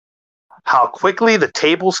how quickly the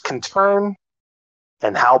tables can turn,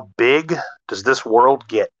 and how big does this world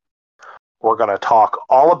get? We're going to talk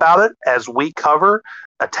all about it as we cover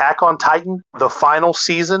Attack on Titan, the final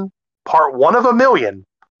season, part 1 of a million,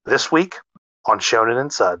 this week on Shonen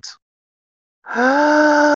and Suds.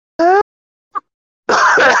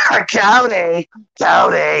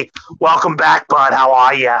 Cody, welcome back, bud. How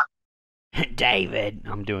are you? David,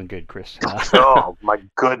 I'm doing good, Chris. Oh, my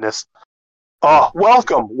goodness. Oh,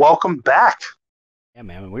 welcome back. Yeah,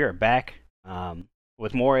 man, we are back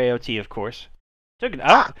with more AOT, of course.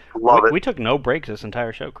 We took no breaks this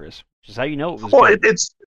entire show, Chris, which is how you know it was good.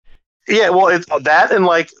 It's that, and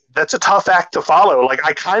like that's a tough act to follow. Like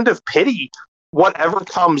I kind of pity whatever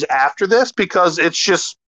comes after this because it's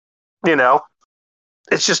just,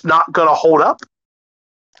 it's just not gonna hold up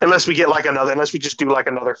unless we just do like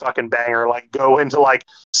another fucking banger, like go into like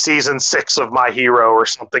season 6 of My Hero or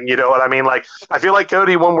something. You know what I mean? Like I feel like,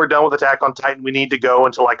 Cody, when we're done with Attack on Titan, we need to go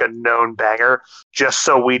into like a known banger just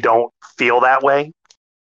so we don't feel that way.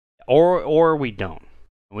 Or we don't.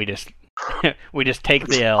 We just take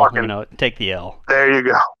the L. Take the L. There you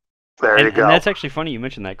go. And that's actually funny you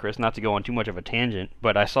mentioned that, Chris. Not to go on too much of a tangent,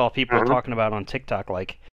 but I saw people talking about on TikTok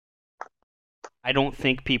like, I don't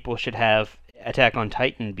think people should have Attack on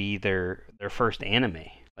Titan be their first anime,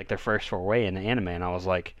 like their first foray in anime. And I was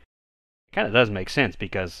like, it kind of does make sense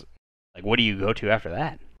because, like, what do you go to after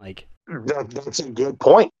that? Like, that's a good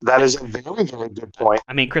point. That is a very, very good point.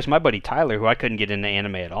 I mean, Chris, my buddy Tyler, who I couldn't get into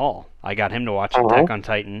anime at all, I got him to watch Attack on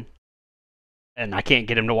Titan, and I can't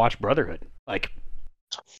get him to watch Brotherhood. Like,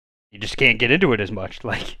 you just can't get into it as much.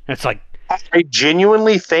 Like, it's like, I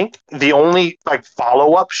genuinely think the only like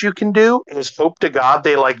follow-ups you can do is hope to God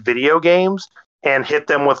they like video games and hit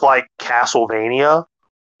them with like Castlevania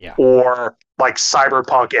or like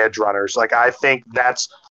Cyberpunk Edge Runners. Like I think that's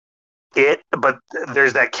it, but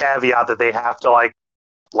there's that caveat that they have to like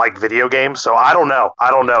video games. So I don't know.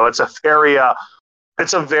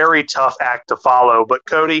 It's a very tough act to follow, but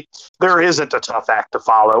Cody, there isn't a tough act to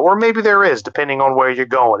follow, or maybe there is, depending on where you're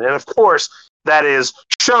going. And of course, that is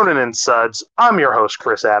Shonen and Suds. I'm your host,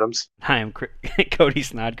 Chris Adams. I am Cody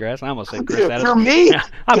Snodgrass. I almost said Chris Adams. You're me.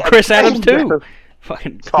 I'm Chris Adams too.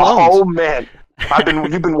 Fucking clones. Oh man,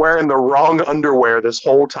 you've been wearing the wrong underwear this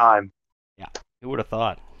whole time. Yeah, who would have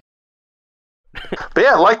thought? But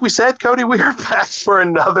yeah, like we said, Cody, we are back for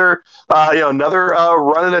another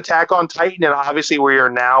run and Attack on Titan, and obviously we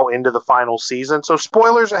are now into the final season. So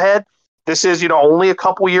spoilers ahead. This is, only a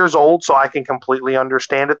couple years old, so I can completely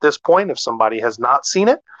understand at this point if somebody has not seen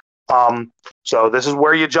it. So this is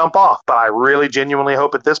where you jump off. But I really genuinely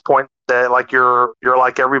hope at this point that like you're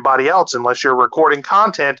like everybody else, unless you're recording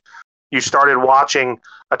content, you started watching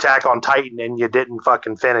Attack on Titan and you didn't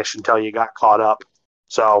fucking finish until you got caught up.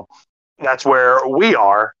 So that's where we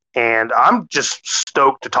are, and I'm just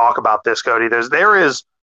stoked to talk about this, Cody. There is,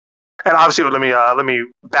 and obviously let me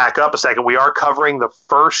back up a second. We are covering the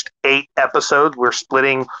first 8 episodes. We're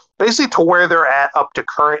splitting basically to where they're at up to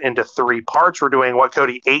current into 3 parts. We're doing what,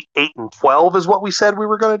 Cody? 8, and 12 is what we said we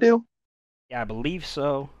were going to do. Yeah, I believe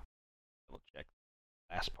so. We'll check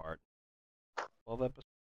the last part. 12 episodes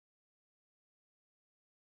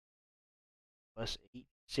plus 8.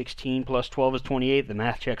 16 plus 12 is 28. The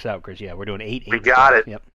math checks out, Chris. Yeah, we're doing 8. We got 12.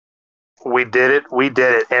 it. Yep. We did it.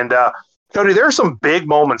 And Cody, there are some big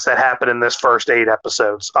moments that happen in this first 8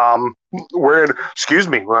 episodes. Excuse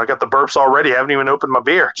me, I got the burps already. I haven't even opened my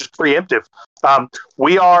beer. Just preemptive.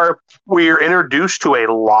 We are introduced to a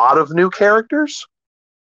lot of new characters,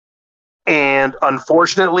 and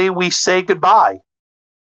unfortunately, we say goodbye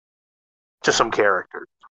to some characters.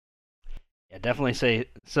 Yeah, definitely say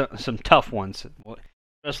some tough ones.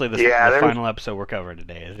 Especially the final episode we're covering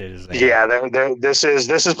today. This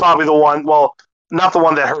is probably the one. Well, not the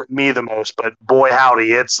one that hurt me the most, but boy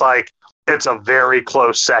howdy, it's a very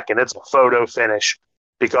close second. It's a photo finish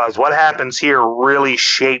because what happens here really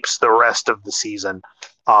shapes the rest of the season.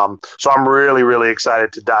 So I'm really, really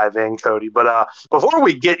excited to dive in, Cody. But before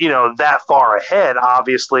we get that far ahead,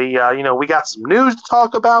 obviously we got some news to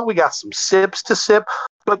talk about. We got some sips to sip.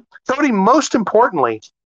 But Cody, most importantly,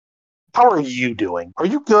 how are you doing? Are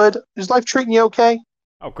you good? Is life treating you okay?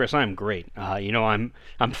 Oh, Chris, I'm great. I'm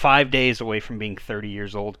 5 days away from being 30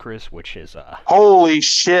 years old, Chris, which is holy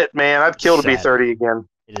shit, man! I'd kill to be 30 again.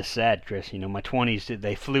 It is sad, Chris. My 20s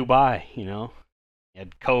they flew by.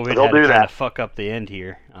 Had COVID They'll had do to kind that. of fuck up the end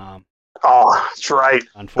here. Oh, that's right.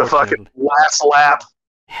 The fucking last lap.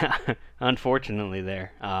 Unfortunately,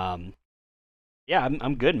 there. Yeah,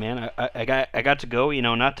 I'm good, man. I got to go.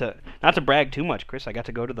 Not to brag too much, Chris. I got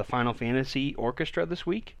to go to the Final Fantasy Orchestra this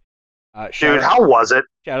week. Dude, how was it?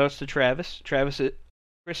 Shout outs to Travis. Travis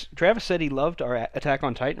Chris, Travis said he loved our Attack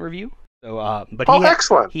on Titan review. So, but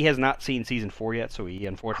excellent. He has not seen season 4 yet, so he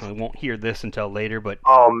unfortunately won't hear this until later. But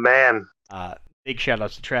man, big shout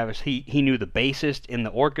outs to Travis. He knew the bassist in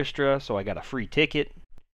the orchestra, so I got a free ticket.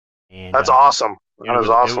 And that's awesome. That was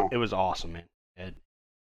awesome. It was awesome, man.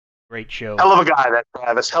 Great show. Hell of a guy, that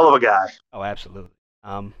Travis. Hell of a guy. Oh, absolutely.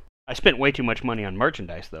 I spent way too much money on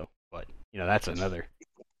merchandise, though. But that's another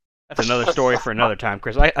story for another time,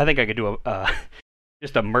 Chris. I think I could do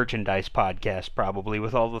just a merchandise podcast probably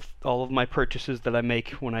with all of my purchases that I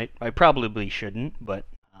make when I probably shouldn't, but.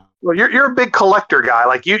 Well, you're a big collector guy.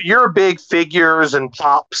 Like you're a big figures and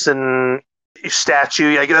pops and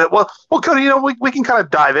statue. Well, Cody, we can kind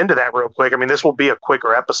of dive into that real quick. I mean, this will be a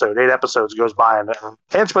quicker episode. 8 episodes goes by in a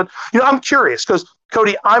pinch, but I'm curious because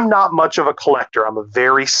Cody, I'm not much of a collector. I'm a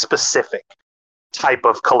very specific type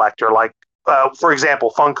of collector. Like, for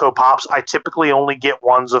example, Funko Pops. I typically only get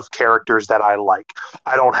ones of characters that I like.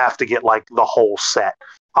 I don't have to get like the whole set.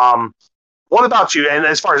 What about you? And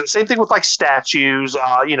as far as same thing with like statues,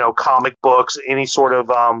 comic books, any sort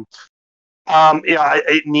of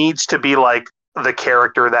it needs to be like the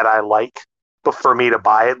character that I like for me to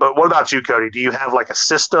buy it. But what about you, Cody? Do you have like a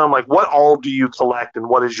system? Like what all do you collect and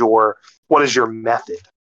what is your method?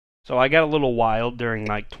 So I got a little wild during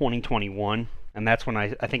like 2021, and that's when I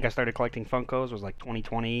think I started collecting Funkos. It was like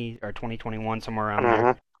 2020 or 2021, somewhere around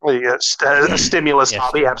there. Well, yeah, a stimulus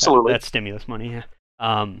hobby, absolutely. That's stimulus money,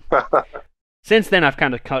 yeah. Since then, I've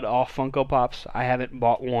kind of cut off Funko Pops. I haven't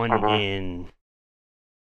bought one in...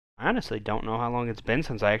 I honestly don't know how long it's been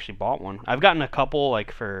since I actually bought one. I've gotten a couple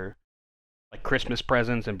like for like Christmas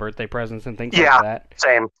presents and birthday presents and things like that.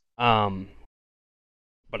 Same.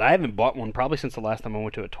 But I haven't bought one probably since the last time I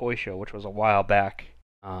went to a toy show, which was a while back.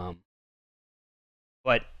 But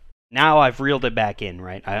now I've reeled it back in,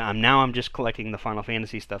 right? I'm just collecting the Final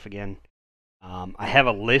Fantasy stuff again. I have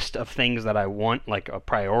a list of things that I want, like a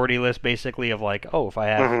priority list, basically, of like, if I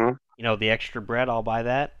have, the extra bread, I'll buy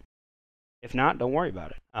that. If not, don't worry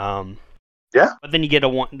about it. Yeah. But then you get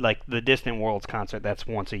like the Distant Worlds concert. That's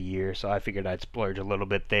once a year, so I figured I'd splurge a little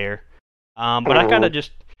bit there. But I kind of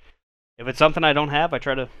just, if it's something I don't have, I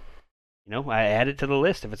try to, I add it to the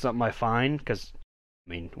list. If it's something I find, because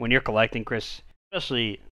I mean, when you're collecting, Chris,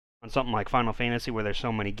 especially on something like Final Fantasy, where there's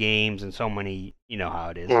so many games and so many, you know how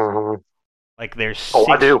it is. Like there's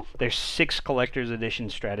 6 collector's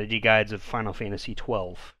edition strategy guides of Final Fantasy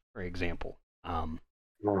 12, for example.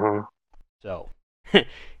 So,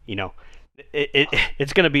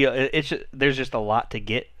 it's gonna be there's just a lot to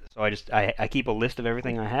get. So I keep a list of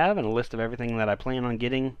everything I have and a list of everything that I plan on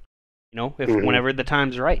getting. Whenever the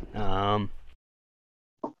time's right. But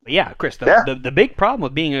yeah, Chris, the big problem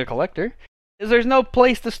with being a collector is there's no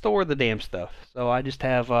place to store the damn stuff. So I just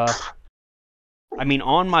have on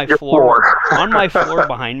my floor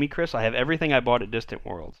behind me, Chris, I have everything I bought at Distant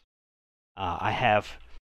Worlds. I have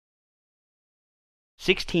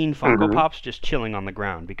 16 Funko Pops just chilling on the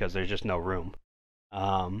ground because there's just no room.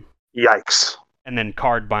 Yikes. And then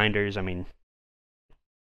card binders. I mean,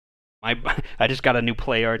 I just got a new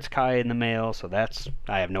PlayArts Kai in the mail, so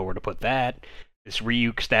I have nowhere to put that. This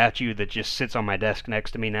Ryuk statue that just sits on my desk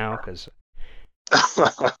next to me now because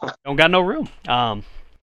don't got no room.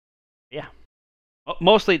 Yeah.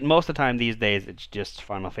 Most of the time these days, it's just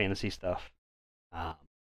Final Fantasy stuff.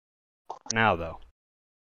 Now, though,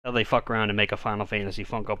 till they fuck around and make a Final Fantasy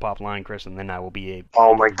Funko Pop line, Chris, and then I will be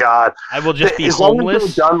oh my God! I will just be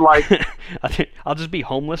homeless. I'll just be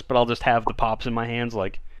homeless, but I'll just have the Pops in my hands,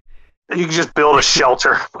 like you can just build a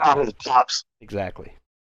shelter out of the Pops. Exactly.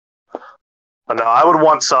 No, I would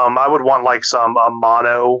want some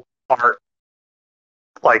mono art,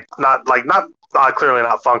 not clearly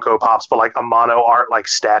not Funko Pops, but like a mono art like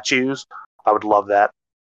statues. I would love that.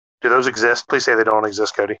 Do those exist? Please say they don't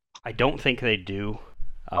exist, Cody. I don't think they do.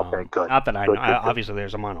 Okay, good. Not that I know. Obviously,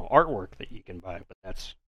 there's a mono artwork that you can buy, but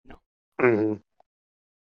that's You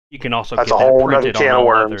can also get that printed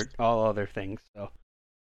on all other things. So.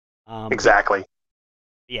 Exactly.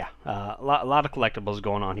 Yeah, a lot of collectibles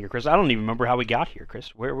going on here, Chris. I don't even remember how we got here,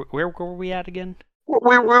 Chris. Where were we at again?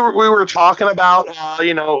 We were talking about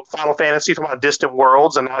Final Fantasy, talking about Distant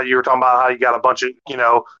Worlds, and how you were talking about how you got a bunch of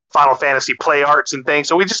Final Fantasy play arts and things.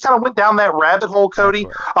 So we just kind of went down that rabbit hole, Cody.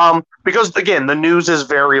 Because again, the news is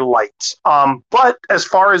very light. But as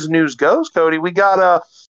far as news goes, Cody, we got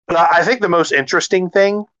I think the most interesting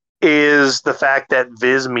thing is the fact that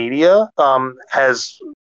Viz Media has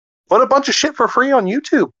put a bunch of shit for free on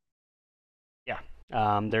YouTube.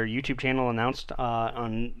 Their YouTube channel announced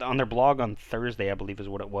on their blog on Thursday, I believe is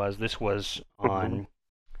what it was. This was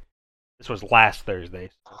last Thursday.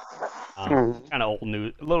 Kind of old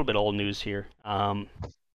news, a little bit old news here.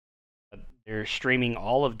 They're streaming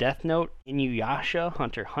all of Death Note, Inuyasha,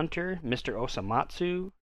 Hunter x Hunter, Mr.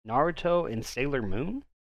 Osamatsu, Naruto, and Sailor Moon.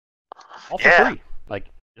 All for free. Like,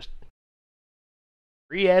 just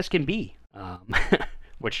free as can be.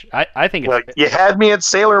 Which I think it's... You had me at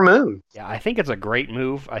Sailor Moon. Yeah, I think it's a great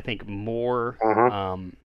move. I think more,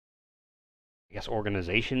 I guess,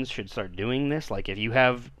 organizations should start doing this. Like, if you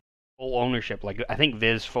have full ownership, like, I think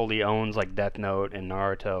Viz fully owns, like, Death Note and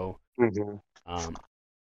Naruto.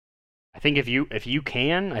 I think if you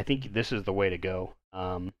can, I think this is the way to go.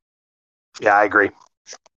 Yeah, I agree.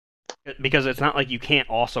 Because it's not like you can't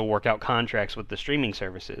also work out contracts with the streaming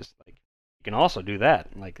services. Like, you can also do that.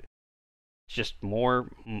 Like, it's just more.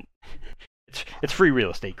 It's free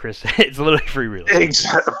real estate, Chris. It's literally free real estate.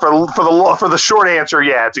 For the short answer,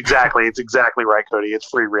 yeah, it's exactly right, Cody. It's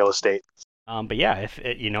free real estate. But yeah, if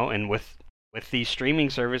it, and with these streaming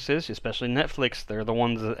services, especially Netflix, they're the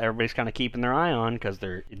ones that everybody's kind of keeping their eye on because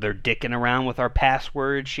they're dicking around with our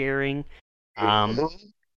password sharing. You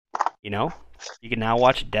can now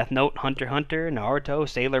watch Death Note, Hunter x Hunter, Naruto,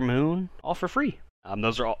 Sailor Moon, all for free.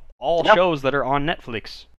 Those are all shows that are on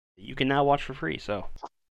Netflix that you can now watch for free. So,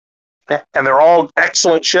 yeah, and they're all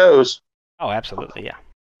excellent shows. Oh, absolutely, yeah.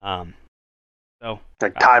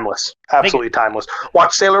 Timeless, absolutely timeless.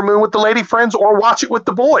 Watch Sailor Moon with the lady friends, or watch it with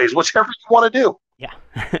the boys, whichever you want to do. Yeah,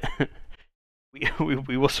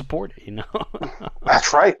 we will support it.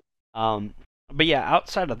 That's right. But yeah,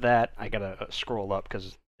 outside of that, I gotta scroll up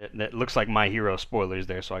because it looks like My Hero spoilers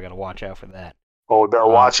there, so I gotta watch out for that. Oh, we better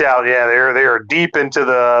watch out. Yeah, they are deep into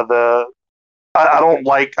the. I don't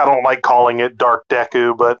like calling it Dark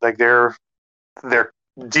Deku, but like they're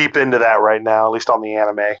deep into that right now, at least on the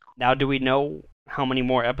anime. Now, do we know how many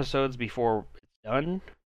more episodes before it's done?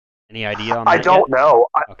 Any idea on that? I don't know.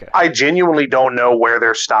 Okay. I genuinely don't know where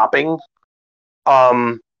they're stopping.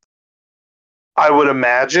 I would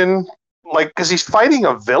imagine, like, because he's fighting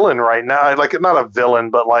a villain right now. Like, not a villain,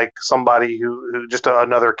 but like somebody who just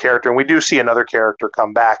another character. And we do see another character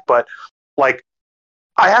come back, but like,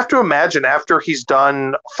 I have to imagine after he's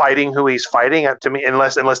done fighting who he's fighting, to me,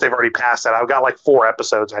 unless they've already passed that, I've got like 4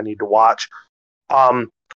 episodes I need to watch.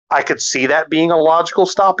 I could see that being a logical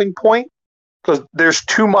stopping point because there's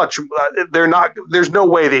too much. There's no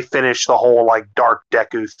way they finish the whole like Dark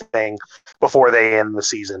Deku thing before they end the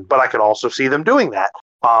season. But I could also see them doing that.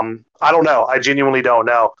 I don't know. I genuinely don't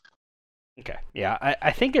know. Okay. Yeah,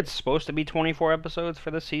 I think it's supposed to be 24 episodes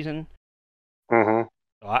for this season. Mm-hmm.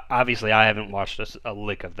 So obviously, I haven't watched a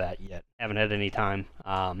lick of that yet. Haven't had any time.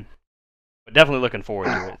 But definitely looking forward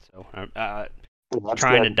to it. So I'm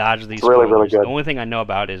trying to dodge these spoilers. Really good. The only thing I know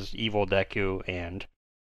about is Evil Deku and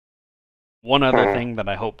one other thing that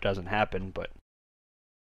I hope doesn't happen. But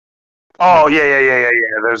oh yeah.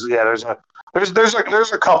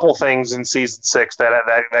 There's a couple things in season 6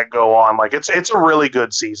 that go on. Like it's a really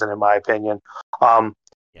good season in my opinion.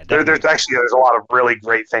 Yeah, there's a lot of really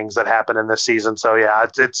great things that happen in this season. So yeah,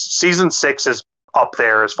 it's season 6 is up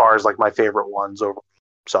there as far as like my favorite ones over.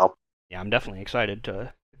 So yeah, I'm definitely excited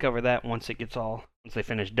to cover that once they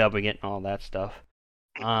finish dubbing it and all that stuff.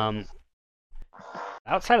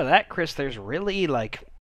 Outside of that, Chris, there's really like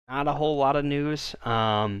not a whole lot of news.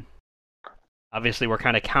 Obviously, we're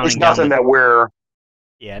kind of counting. There's nothing that we're.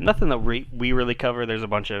 Yeah, nothing that we really cover. There's a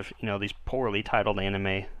bunch of these poorly titled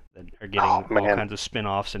anime that are getting all kinds of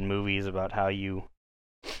spin-offs and movies about how you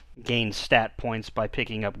gain stat points by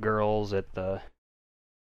picking up girls at the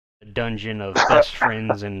dungeon of best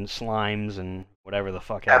friends and slimes and whatever the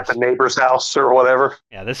fuck else. At the neighbor's house or whatever.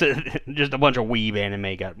 Yeah, this is just a bunch of weeb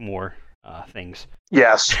anime got more things.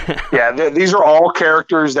 Yes. Yeah, these are all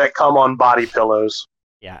characters that come on body pillows.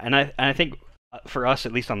 Yeah, and I think for us,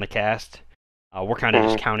 at least on the cast, we're kind of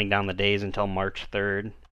just counting down the days until March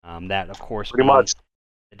 3rd. That, of course, pretty much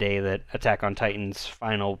the day that Attack on Titan's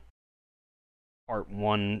final part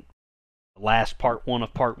 1, the last part 1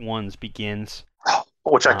 of part 1s begins.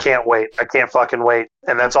 Which I can't wait. I can't fucking wait.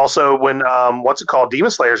 And that's also when, what's it called? Demon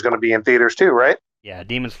Slayer is going to be in theaters too, right? Yeah,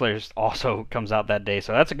 Demon Slayer also comes out that day,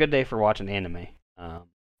 so that's a good day for watching anime.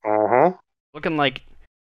 Looking like,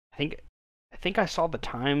 I think I saw the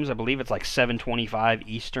times. I believe it's like 7:25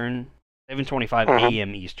 Eastern, 7:25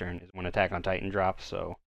 a.m. Eastern is when Attack on Titan drops.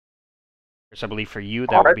 So, Chris, I believe for you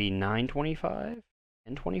that would be 9:25,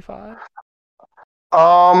 10:25.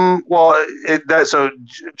 Well, so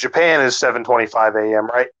Japan is 7:25 a.m.,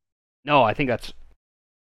 right? No, I think that's.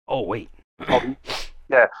 Oh wait.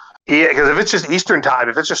 Yeah, because if it's just Eastern time,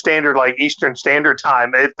 if it's just standard like Eastern Standard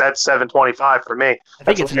Time, that's 7:25 for me. I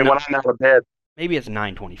think it's when I'm out of bed. Maybe it's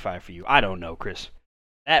 9:25 for you. I don't know, Chris.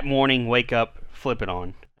 That morning, wake up, flip it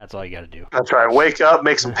on. That's all you got to do. That's right. Wake up,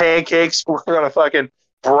 make some pancakes. We're gonna fucking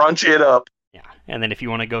brunch it up. And then if you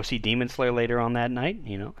want to go see Demon Slayer later on that night,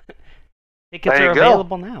 tickets are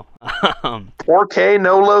available now. 4K,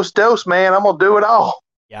 no Los Dos, man. I'm going to do it all.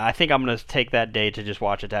 Yeah, I think I'm going to take that day to just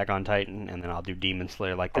watch Attack on Titan, and then I'll do Demon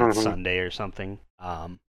Slayer like that Sunday or something.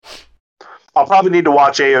 I'll probably need to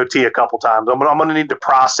watch AOT a couple times. I'm going to need to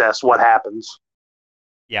process what happens.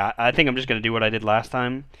 Yeah, I think I'm just going to do what I did last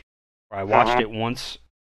time, where I watched it once.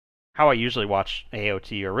 How I usually watch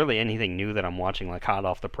AOT, or really anything new that I'm watching, like hot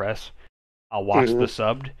off the press, I'll watch the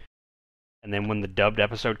subbed, and then when the dubbed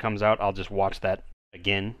episode comes out, I'll just watch that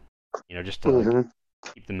again, just to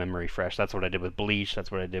keep the memory fresh. That's what I did with Bleach. That's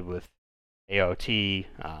what I did with AOT.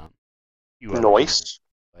 Nice.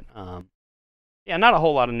 But, yeah, not a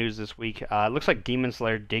whole lot of news this week. It looks like Demon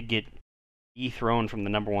Slayer did get dethroned from the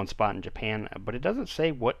number 1 spot in Japan, but it doesn't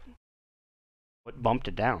say what bumped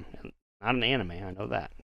it down. Not an anime, I know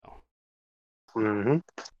that. Yeah,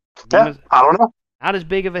 I don't know. Not as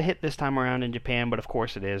big of a hit this time around in Japan, but of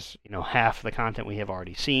course it is. Half the content we have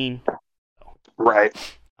already seen. So. Right.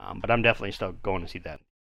 But I'm definitely still going to see that.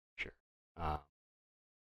 Sure.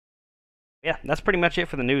 Yeah, that's pretty much it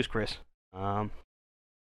for the news, Chris. So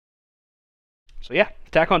yeah,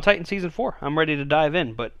 Attack on Titan Season 4. I'm ready to dive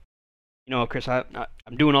in, but Chris, I'm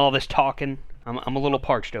doing all this talking. I'm a little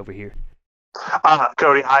parched over here.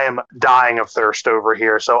 Cody, I am dying of thirst over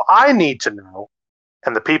here, so I need to know,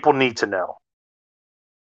 and the people need to know,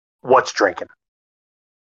 what's drinking.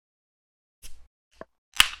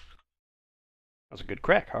 That was a good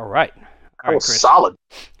crack. All right. That was Chris. Solid.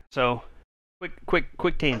 So,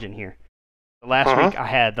 quick tangent here. The last week I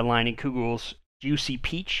had the Line and Kugel's Juicy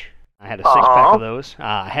Peach. I had a 6-pack of those.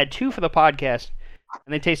 I had 2 for the podcast,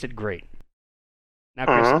 and they tasted great. Now,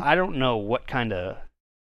 Chris, I don't know what kind of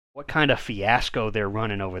fiasco they're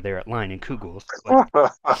running over there at Line and Kugel's.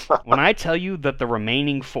 But when I tell you that the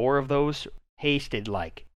remaining 4 of those tasted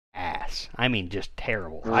like ass, I mean just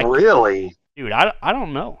terrible. Really? Dude, I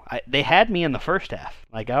don't know. They had me in the first half.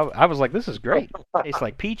 Like I was like, this is great. Tastes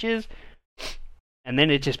like peaches. And then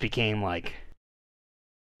it just became like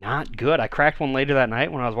not good. I cracked one later that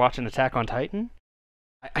night when I was watching Attack on Titan.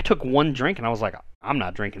 I took 1 drink and I was like, I'm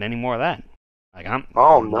not drinking any more of that. Like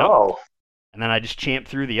no. And then I just champed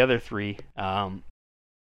through the other 3 on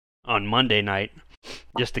Monday night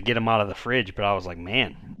just to get them out of the fridge. But I was like,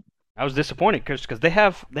 man, I was disappointed because they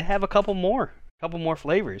have a couple more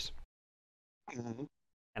flavors.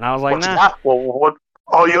 And I was like, nah. Well, what?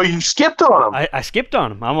 Oh, you skipped on them. I skipped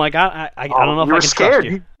on them. I'm like, I don't know if I can trust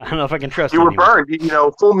you. I don't know if I can trust you. You were burned.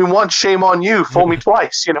 Fool me once, shame on you. Fool me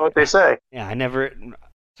twice. You know what they say. Yeah, I never.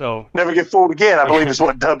 So never get fooled again, I believe is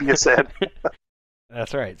what W said.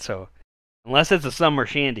 That's right. So unless it's a summer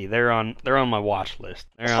shandy, they're on my watch list.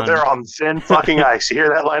 They're on thin fucking ice. You hear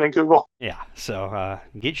that, Line and Google? Yeah. So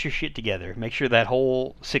get your shit together. Make sure that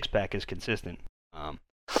whole 6-pack is consistent.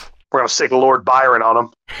 We're gonna stick Lord Byron on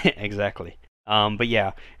them. Exactly. But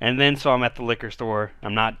yeah, and then so I'm at the liquor store.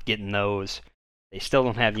 I'm not getting those. They still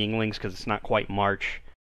don't have Yinglings because it's not quite March.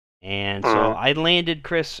 And so I landed,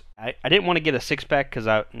 Chris. I didn't want to get a 6-pack because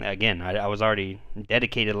I was already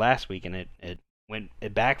dedicated last week, and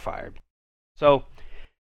it backfired. So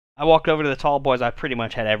I walked over to the Tall Boys. I pretty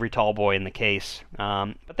much had every Tall Boy in the case.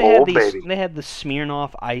 But they had They had the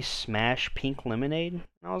Smirnoff Ice Smash Pink Lemonade. And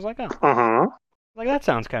I was like, like that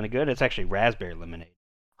sounds kind of good. It's actually raspberry lemonade.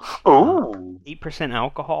 Oh. 8%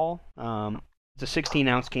 alcohol. It's a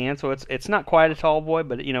 16-ounce can, so it's not quite a Tall Boy,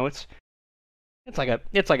 but it's like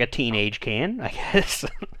a teenage can, I guess.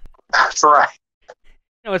 That's right.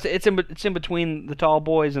 It's in between the Tall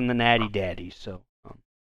Boys and the Natty Daddies. So.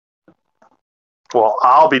 Well,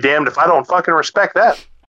 I'll be damned if I don't fucking respect that.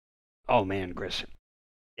 Oh man, Chris.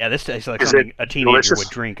 Yeah, this tastes like something a teenager delicious? Would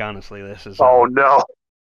drink. Honestly, this is. Oh no.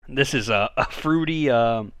 This is a fruity.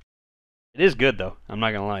 It is good though. I'm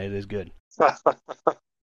not gonna lie, it is good.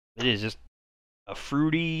 It is just a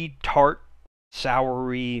fruity, tart,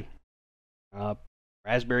 soury,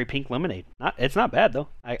 raspberry pink lemonade. It's not bad though.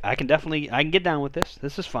 I can get down with this.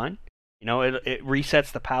 This is fine. It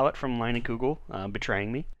resets the palate from Line and Kugel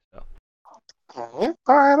betraying me. So. All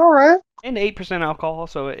right. And 8% alcohol,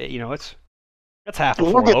 so that's half a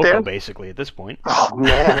Four Loko basically at this point. Oh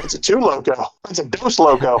man, it's a 2 Loco. It's a Dos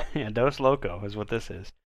Loco. Yeah, Dos Loco is what this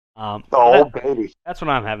is. Baby. That's what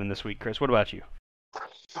I'm having this week, Chris. What about you?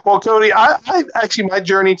 Well, Cody, I actually my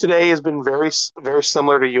journey today has been very, very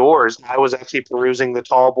similar to yours. I was actually perusing the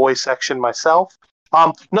Tall Boy section myself.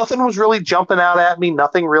 Nothing was really jumping out at me.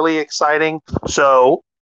 Nothing really exciting. So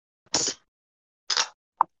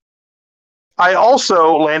I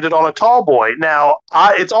also landed on a tall boy. Now,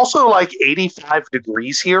 it's also like 85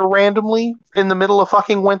 degrees here randomly in the middle of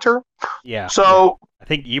fucking winter. Yeah. So I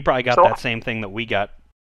think you probably got that same thing that we got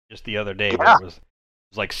just the other day, where it was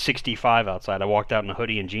like 65 outside. I walked out in a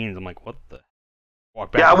hoodie and jeans. I'm like, what the?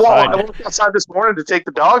 Walk back outside. I walked outside this morning to take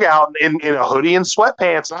the dog out in a hoodie and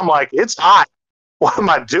sweatpants, and I'm like, it's hot. What am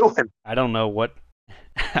I doing? I don't know what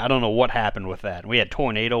happened with that. We had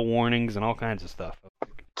tornado warnings and all kinds of stuff.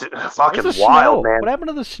 Fucking wild, man. What happened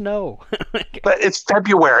to the snow? But it's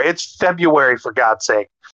February. It's February, for God's sake.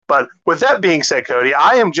 But with that being said, Cody,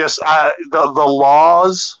 I am just the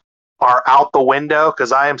laws are out the window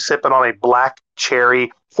because I am sipping on a black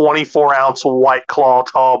cherry 24-ounce White Claw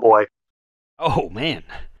tall boy. Oh man,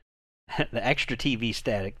 the extra TV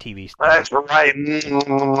static. That's right.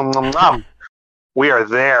 We are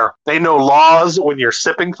there. They know laws when you're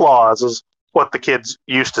sipping claws, is what the kids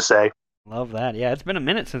used to say. Love that. Yeah, it's been a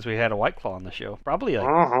minute since we had a White Claw on the show. Probably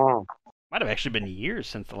might have actually been years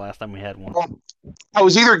since the last time we had one. Well, I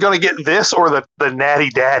was either going to get this or the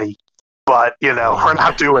Natty Daddy, but we're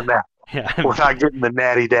not doing that. Yeah, we're not getting the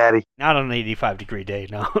Natty Daddy. Not on an 85-degree day,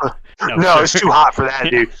 no. No, it's too hot for that,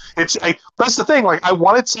 dude. It's that's the thing. Like, I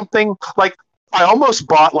wanted something like I almost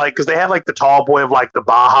bought because they had the tall boy of the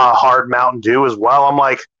Baja Hard Mountain Dew as well. I'm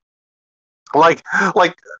like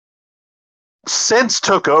Sense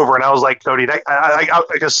took over, and I was like, Cody,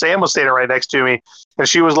 because Sam was standing right next to me, and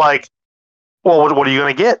she was like, well, what are you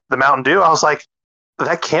going to get? The Mountain Dew? I was like,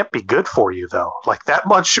 that can't be good for you, though. Like, that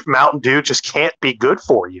much Mountain Dew just can't be good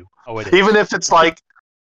for you. Oh, it is. Even if it's I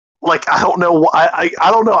don't know. I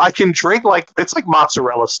don't know. I can drink it's like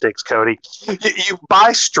mozzarella sticks, Cody. You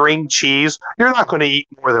buy string cheese, you're not going to eat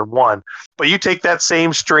more than one. But you take that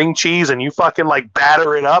same string cheese and you fucking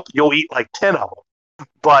batter it up, you'll eat 10 of them.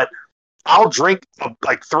 But I'll drink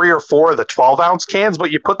 3 or 4 of the 12-ounce cans,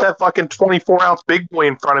 but you put that fucking 24-ounce big boy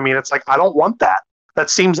in front of me, and it's I don't want that.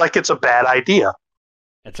 That seems like it's a bad idea.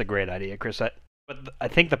 It's a great idea, Chris. But I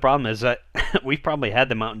think the problem is that we've probably had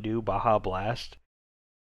the Mountain Dew Baja Blast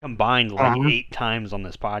combined 8 times on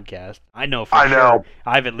this podcast. I know for sure.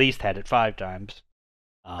 I've at least had it 5 times.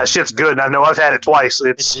 That shit's good. I know I've had it twice.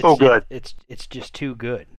 It's so good. It's just too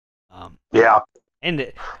good. Yeah.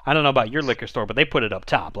 And I don't know about your liquor store, but they put it up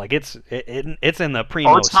top. It's in the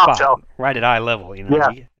primo spot, right at eye level. Yeah.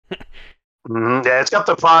 Yeah, it's got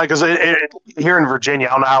the fine because here in Virginia,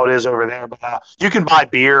 I don't know how it is over there, but you can buy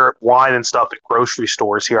beer, wine, and stuff at grocery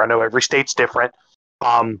stores here. I know every state's different,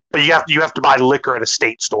 but you have to buy liquor at a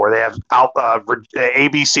state store. They have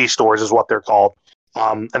ABC stores is what they're called,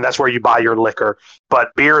 and that's where you buy your liquor. But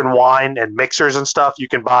beer and wine and mixers and stuff, you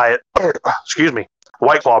can buy it. Excuse me,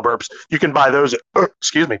 White Claw burps. You can buy those.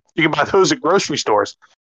 You can buy those at grocery stores.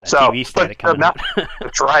 That's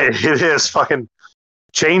right. It is fucking.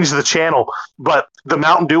 Change the channel, but the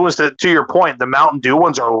Mountain Dew ones, to your point, the Mountain Dew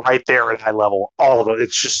ones are right there at high level. All of it.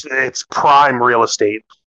 It's prime real estate.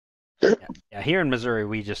 Yeah, here in Missouri,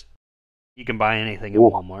 you can buy anything at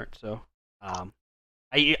Walmart. So,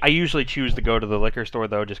 I usually choose to go to the liquor store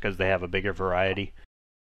though, just because they have a bigger variety.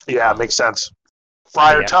 Yeah, it makes sense.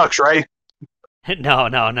 Friar Tuck's, right?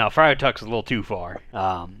 No. Friar Tuck's a little too far.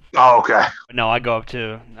 Okay. But no, I go up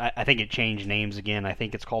to. I think it changed names again. I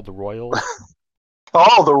think it's called the Royals.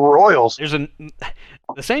 Oh, the Royals. The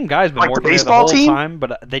same guy's been working there the whole time,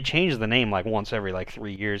 but they change the name once every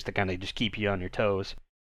 3 years to kind of just keep you on your toes.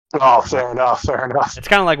 Oh, fair enough. It's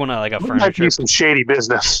kind of like when a furniture. Some shady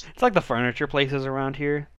business. It's like the furniture places around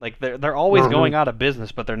here. They're always going out of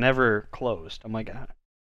business, but they're never closed. I'm like,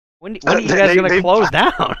 when are you guys going to close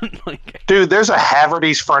down? Dude, there's a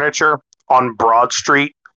Haverty's Furniture on Broad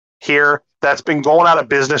Street here that's been going out of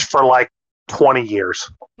business for 20 years.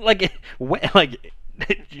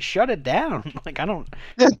 Shut it down. I don't.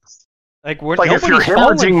 Yeah. If you're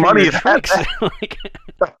hemorrhaging money, we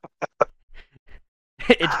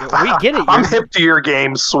get it. I'm hip to your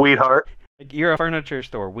game, sweetheart. You're a furniture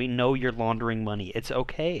store. We know you're laundering money. It's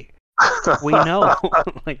okay. We know.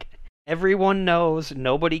 Everyone knows.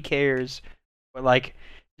 Nobody cares. But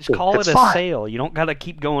just call it a sale. You don't gotta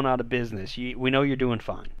keep going out of business. We know you're doing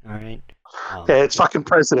fine. All right. It's fucking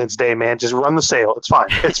President's Day, man. Just run the sale. It's fine.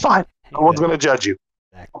 It's fine. No one's going to judge you.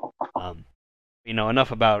 Exactly.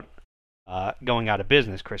 Enough about going out of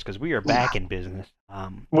business, Chris, because we are back in business.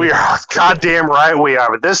 We are goddamn right we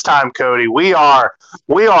are. But this time, Cody, we are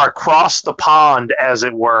across the pond, as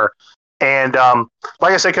it were. And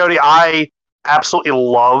like I said, Cody, I absolutely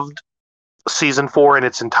loved season 4 in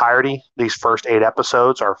its entirety. These first 8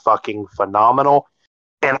 episodes are fucking phenomenal.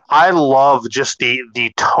 And I love just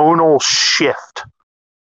the tonal shift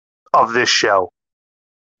of this show.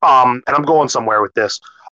 And I'm going somewhere with this.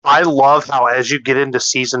 I love how as you get into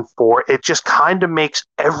season 4, it just kind of makes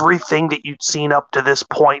everything that you'd seen up to this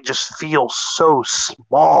point just feel so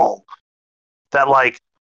small. That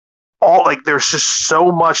there's just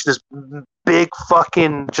so much this big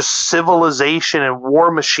fucking just civilization and war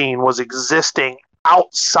machine was existing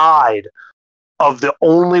outside of the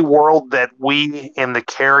only world that we and the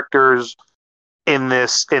characters in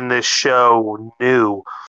this show knew.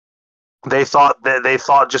 They thought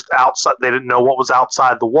just outside. They didn't know what was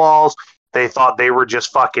outside the walls. They thought they were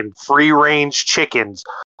just fucking free range chickens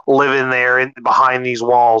living there behind these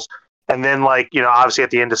walls. And then, obviously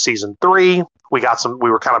at the end of season 3, we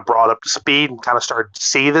were kind of brought up to speed and kind of started to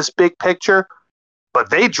see this big picture. But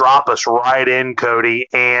they drop us right in, Cody,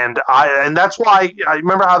 and that's why I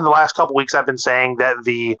remember how in the last couple weeks I've been saying that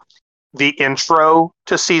the intro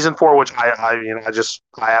to season 4, which I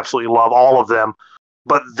absolutely love all of them,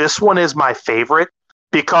 but this one is my favorite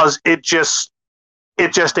because it just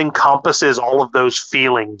encompasses all of those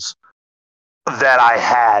feelings that I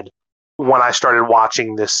had when I started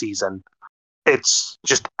watching this season. It's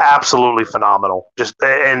just absolutely phenomenal.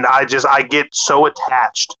 I get so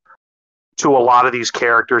attached to a lot of these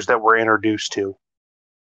characters that we're introduced to.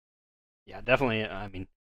 Yeah, definitely. I mean,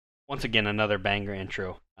 once again, another banger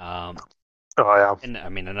intro. Oh yeah, and I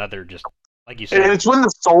mean another just like you said. And it's when the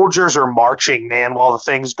soldiers are marching, man, while the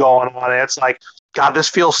thing's going on. It's like, God, this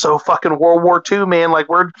feels so fucking World War II, man. Like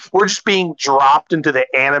we're just being dropped into the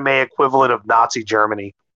anime equivalent of Nazi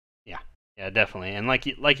Germany. Yeah, definitely. And like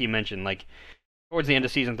you mentioned, like towards the end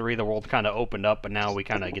of season 3, the world kind of opened up, but now we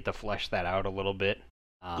kind of get to flesh that out a little bit.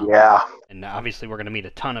 Yeah. And obviously, we're going to meet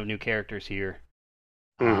a ton of new characters here.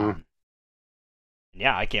 Mm-hmm.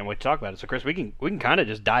 Yeah, I can't wait to talk about it. So, Chris, we can kind of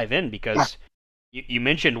just dive in because you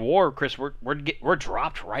mentioned war, Chris. We're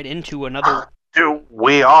dropped right into another. Dude,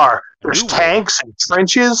 we are. There's tanks and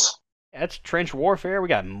trenches. Yeah, it's trench warfare. We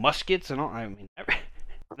got muskets and all. I mean,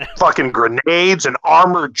 fucking grenades and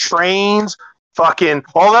armored trains. Fucking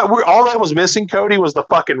all that was missing, Cody, was the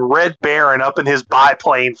fucking Red Baron up in his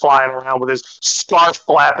biplane flying around with his scarf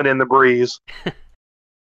flapping in the breeze.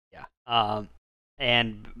 Yeah.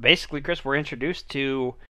 And basically, Chris, we're introduced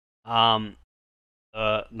to the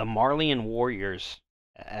Marleyan warriors,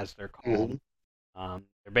 as they're called. Mm-hmm.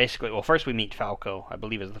 They're basically, well, first we meet Falco, I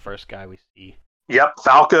believe is the first guy we see. Yep,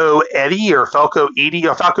 Falco Eddie or Falco Edie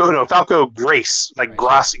or Falco Grace, like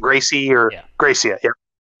Gracie or Gracia. Yep.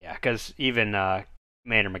 Yeah, because even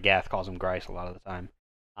Commander McGath calls him Grice a lot of the time.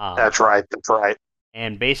 That's right.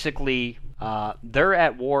 And basically, they're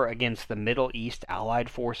at war against the Middle East Allied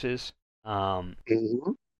forces,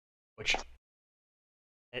 which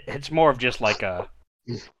it's more of just like not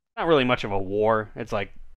really much of a war. It's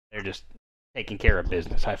like they're just taking care of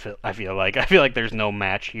business. I feel like there's no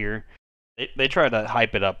match here. They try to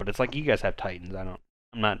hype it up, but it's like, you guys have Titans. I'm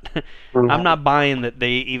not buying that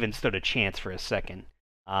they even stood a chance for a second.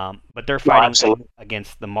 But they're fighting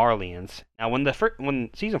against the Marleyans. Now, when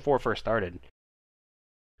season 4 first started,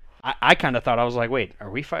 I kind of thought, I was like, wait,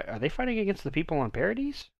 are they fighting against the people on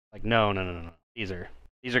Paradise? Like, no. These are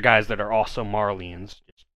guys that are also Marleyans.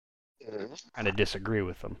 Just kind of disagree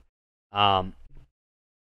with them.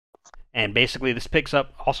 And basically, this picks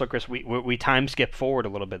up. Also, Chris, we time skip forward a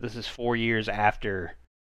little bit. This is 4 years after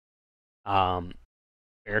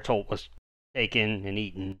Bertolt was taken and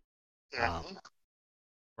eaten.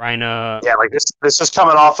 Rhina. Yeah, like this is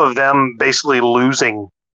coming off of them basically losing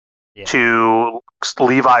to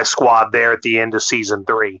Levi's squad there at the end of season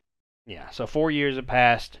 3. Yeah, so 4 years have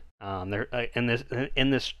passed. They're in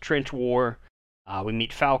this trench war. We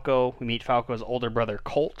meet Falco. We meet Falco's older brother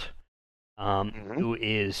Colt, who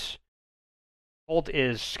is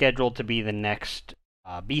scheduled to be the next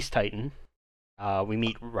Beast Titan. We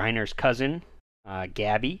meet Reiner's cousin,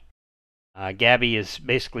 Gabby. Gabby is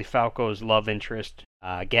basically Falco's love interest.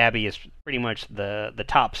 Gabby is pretty much the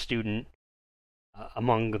top student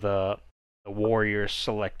among the warriors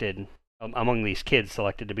selected, among these kids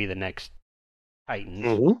selected to be the next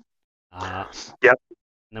Titans. Yep.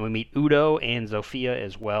 And then we meet Udo and Zofia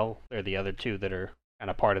as well. They're the other two that are kind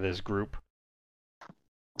of part of this group.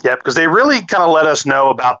 Yeah, because they really kind of let us know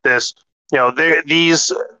about this.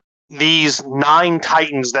 These 9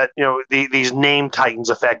 Titans that these named Titans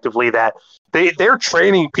effectively that they're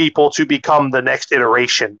training people to become the next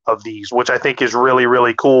iteration of these, which I think is really,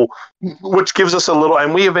 really cool. Which gives us a little,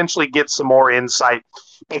 and we eventually get some more insight.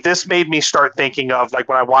 But this made me start thinking of, like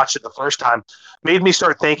when I watched it the first time, made me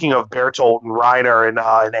start thinking of Bertolt and Reiner and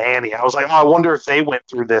Annie. I was like, I wonder if they went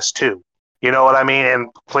through this too. You know what I mean? And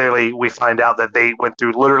clearly we find out that they went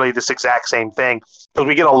through literally this exact same thing. Because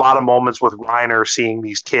we get a lot of moments with Reiner seeing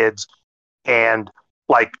these kids and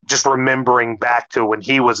like just remembering back to when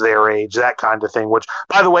he was their age, that kind of thing. Which,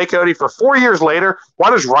 by the way, Cody, for 4 years later,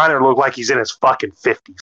 why does Reiner look like he's in his fucking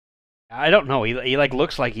 50s? I don't know. He like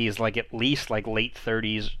looks like he's like at least like late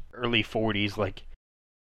 30s, early 40s. Like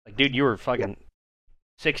dude, you were fucking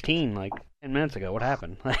 16 like 10 minutes ago. What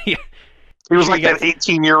happened? He was like that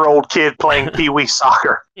 18-year-old kid playing pee-wee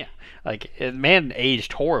soccer. Yeah, like man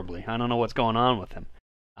aged horribly. I don't know what's going on with him.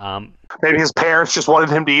 Maybe his parents just wanted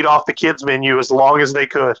him to eat off the kids' menu as long as they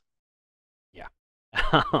could. Yeah.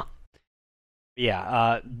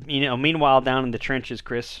 Yeah. Meanwhile, down in the trenches,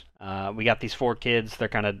 Chris, we got these 4 kids. They're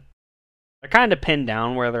kind of pinned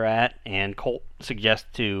down where they're at, and Colt suggests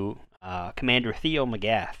to Commander Theo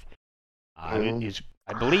Magath. I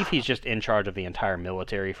believe he's just in charge of the entire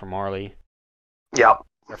military for Marley. Yep.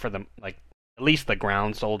 Or for the at least the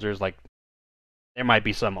ground soldiers. Like there might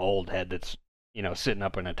be some old head that's sitting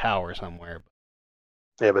up in a tower somewhere.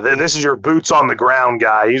 Yeah, but this is your boots on the ground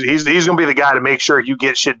guy. He's gonna be the guy to make sure you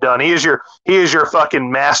get shit done. He is your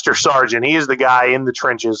fucking master sergeant. He is the guy in the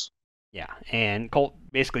trenches. Yeah, and Colt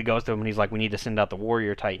basically goes to him and he's like, "We need to send out the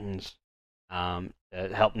Warrior Titans to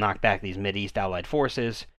help knock back these Mideast Allied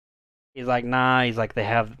forces." He's like, "Nah." He's like, "They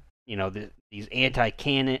have these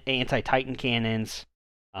anti-Titan cannons."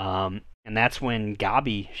 And that's when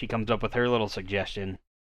Gabi, she comes up with her little suggestion.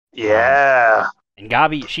 Yeah. And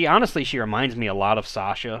Gabi, she reminds me a lot of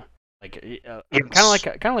Sasha, like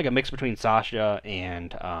kind of like a mix between Sasha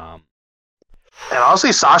and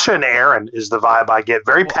honestly, Sasha and Aaron is the vibe I get.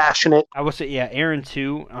 Very passionate. I would say Aaron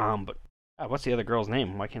too. But what's the other girl's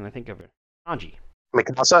name? Why can't I think of it? Hanji.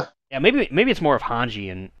 Mikasa. Yeah, maybe it's more of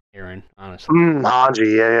Hanji and Aaron, honestly.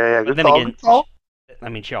 Hanji, yeah. But then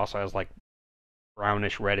again, she also has like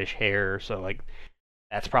brownish reddish hair, so like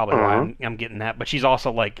that's probably why I'm getting that. But she's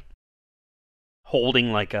also like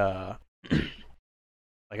holding like a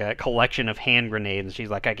collection of hand grenades. She's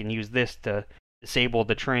like, I can use this to disable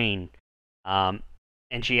the train. And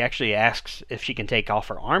she actually asks if she can take off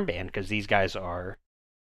her armband because these guys are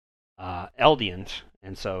Eldians,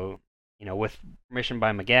 and so with permission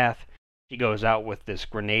by Magath, she goes out with this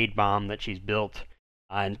grenade bomb that she's built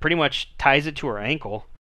and pretty much ties it to her ankle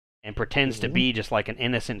and pretends to be just like an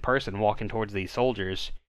innocent person walking towards these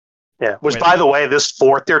soldiers. Yeah, which, by the way, this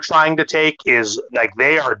fort they're trying to take is, like,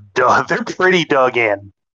 they're pretty dug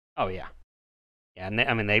in. Oh, yeah. Yeah,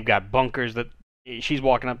 and they've got bunkers that... She's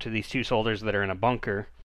walking up to these 2 soldiers that are in a bunker,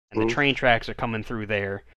 and the train tracks are coming through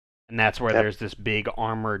there, and that's where there's this big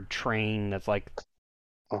armored train that's, like,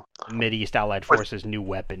 Mideast Allied Forces' new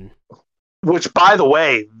weapon. Which, by the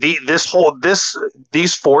way,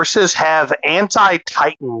 these forces have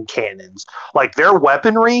anti-Titan cannons. Like, their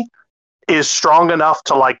weaponry is strong enough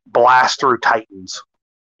to like blast through Titans.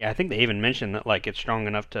 Yeah, I think they even mentioned that like it's strong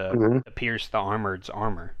enough to pierce the armored's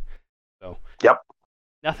armor. So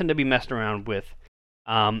nothing to be messed around with.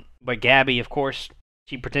 But Gabi, of course,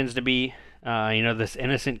 she pretends to be this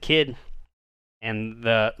innocent kid, and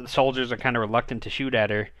the soldiers are kind of reluctant to shoot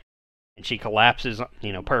at her, and she collapses,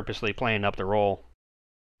 purposely playing up the role.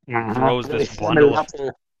 Throws this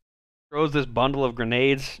bundle of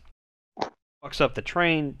grenades, fucks up the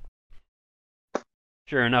train.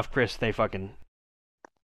 Sure enough, Chris, they fucking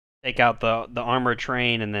take out the armored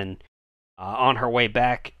train, and then on her way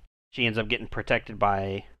back, she ends up getting protected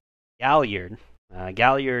by Galliard.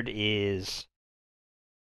 Galliard is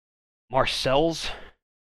Marcel's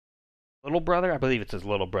little brother? I believe it's his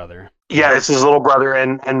little brother. Yeah, it's his little brother,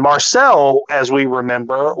 and Marcel, as we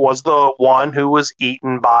remember, was the one who was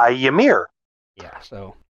eaten by Ymir. Yeah,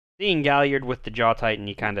 so seeing Galliard with the Jaw Titan,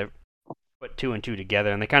 you kind of put 2 and 2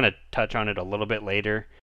 together, and they kind of touch on it a little bit later.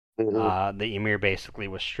 That Ymir basically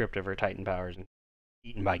was stripped of her Titan powers and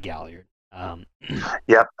eaten by Galliard.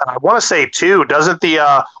 Yep, I want to say too. Doesn't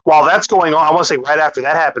while that's going on, I want to say right after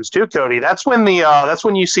that happens too, Cody. That's when that's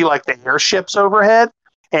when you see like the airships overhead,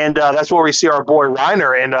 and that's where we see our boy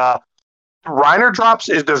Reiner. And Reiner drops.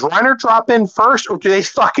 Does Reiner drop in first, or do they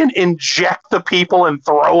fucking inject the people and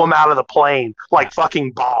throw them out of the plane like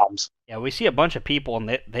fucking bombs? Yeah, we see a bunch of people,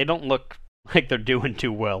 and they don't look like they're doing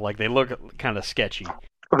too well. Like they look kind of sketchy.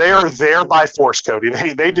 They are there by force, Cody.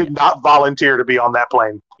 They did not volunteer to be on that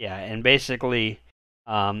plane. Yeah, and basically,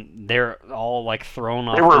 they're all like thrown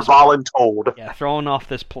off. They were voluntold. Yeah, thrown off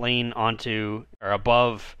this plane onto or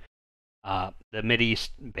above the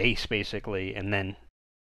Mideast base, basically, and then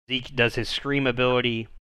Zeke does his scream ability.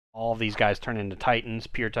 All these guys turn into Titans,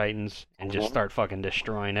 pure Titans, and just start fucking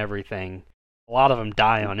destroying everything. A lot of them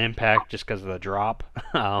die on impact just because of the drop.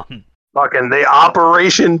 Fucking the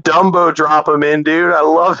Operation Dumbo drop them in, dude. I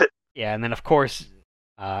love it. Yeah, and then of course,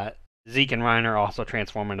 Zeke and Reiner also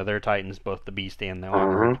transform into their Titans, both the Beast and the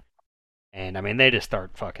Armored. And I mean, they just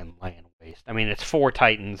start fucking laying waste. I mean, it's 4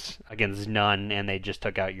 Titans against none, and they just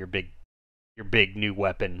took out your big new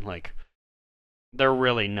weapon. Like, they're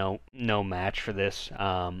really no match for this.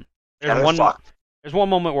 There's one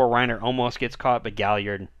moment where Reiner almost gets caught, but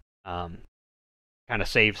Galliard kind of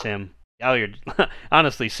saves him. Galliard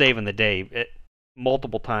honestly saving the day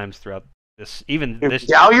multiple times throughout this. Even this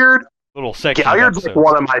Galliard little section. Galliard's like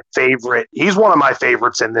one of my favorite. He's one of my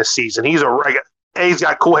favorites in this season. He's he's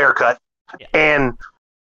got a cool haircut, and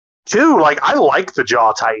 2, like I like the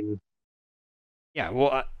Jaw Titan. Yeah,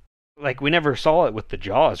 well, like we never saw it with the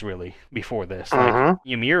Jaws really before this. Like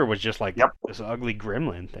Ymir was just like this ugly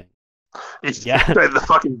gremlin thing. Yeah, the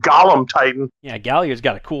fucking Gollum Titan. Yeah, Galliard's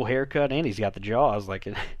got a cool haircut and he's got the Jaws like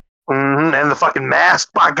it. And the fucking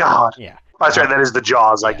mask. By God. Yeah. That's right. That is the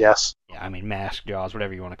Jaws, I guess. Yeah, I mean mask, Jaws,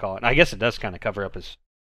 whatever you want to call it. And I guess it does kind of cover up his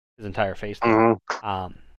entire face. Yeah,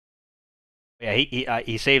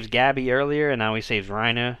 he saves Gabby earlier, and now he saves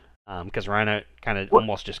Rhina, because Rhina kind of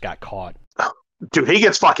almost just got caught. Dude, he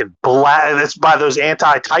gets fucking blasted. It's by those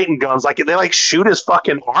anti-Titan guns. Like they like shoot his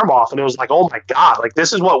fucking arm off, and it was like, oh my God! Like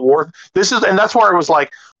this is what war. This is, and that's where it was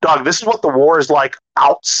like, dog. This is what the war is like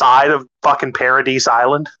outside of fucking Paradise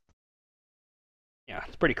Island. Yeah,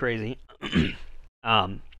 it's pretty crazy.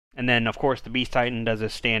 And then of course the Beast Titan does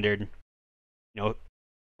his standard,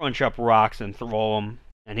 crunch up rocks and throw them,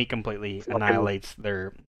 and he completely annihilates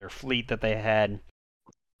their fleet that they had.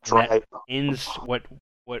 That ends what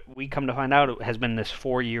we come to find out has been this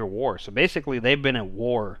 4-year war. So basically, they've been at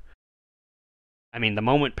war. I mean, the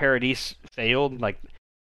moment Paradise failed, like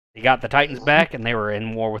they got the Titans back, and they were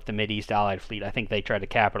in war with the Mideast Allied fleet. I think they tried to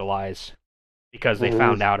capitalize because they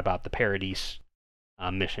found out about the Paradise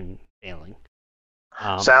mission failing.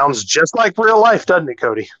 Sounds just like real life, doesn't it,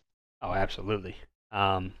 Cody? Oh, absolutely.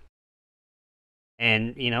 And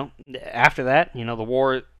after that, the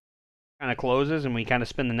war kind of closes, and we kind of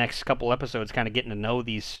spend the next couple episodes kind of getting to know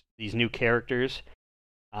these new characters.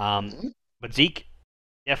 But Zeke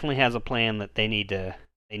definitely has a plan that they need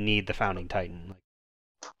the Founding Titan.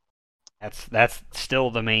 Like, that's still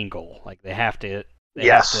the main goal. Like they have to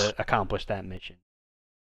accomplish that mission.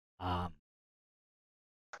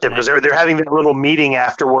 Because they're having that little meeting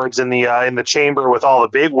afterwards in the chamber with all the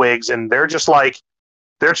bigwigs, and they're just like,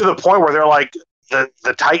 they're to the point where they're like,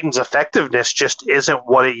 the Titans' effectiveness just isn't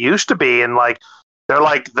what it used to be, and like they're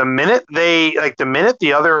like the minute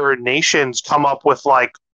the other nations come up with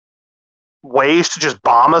like ways to just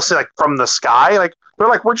bomb us like from the sky, like they're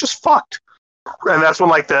like, we're just fucked. And that's when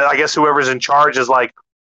like I guess whoever's in charge is like,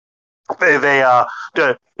 you don't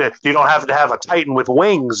have to have a Titan with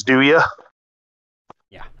wings, do you?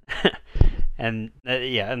 Yeah. And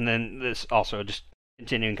then this also just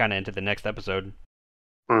continuing kind of into the next episode.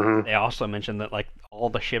 They also mentioned that like all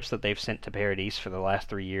the ships that they've sent to Paradise for the last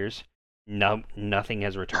 3 years, nothing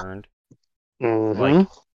has returned. Like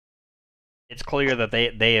it's clear that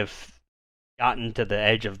they have gotten to the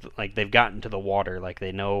edge of they've gotten to the water. Like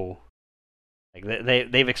they know, like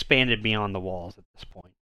they've expanded beyond the walls at this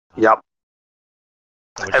point. Yep.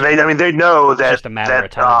 So and they know that it's just a matter of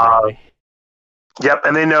time. Really. Yep,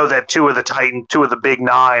 and they know that 2 of the big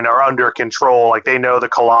 9 are under control. Like they know the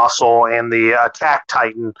Colossal and the Attack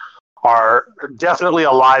Titan are definitely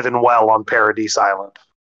alive and well on Paradise Island.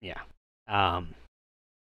 Yeah. And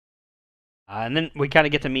then we kind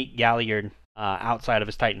of get to meet Galliard outside of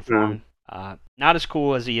his Titan form. Not as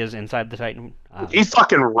cool as he is inside the Titan. He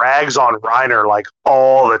fucking rags on Reiner like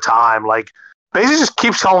all the time. Like basically just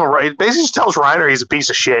keeps telling basically just tells Reiner he's a piece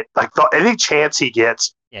of shit. Like any chance he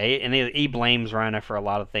gets. Yeah, and he blames Reiner for a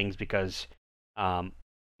lot of things because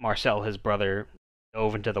Marcel, his brother,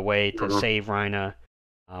 dove into the way to save Reiner.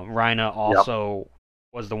 Reiner also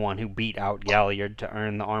was the one who beat out Galliard to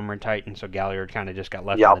earn the Armored Titan, so Galliard kind of just got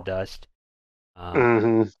left in the dust.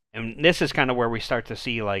 And this is kind of where we start to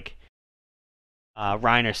see like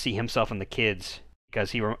Reiner see himself in the kids,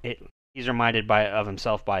 because he's reminded of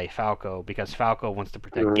himself by Falco, because Falco wants to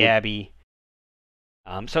protect Gabby.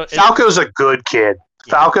 So Falco's a good kid.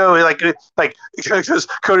 Falco, because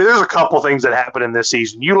Cody, there's a couple things that happen in this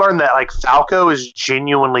season. You learn that like Falco is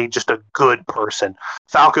genuinely just a good person.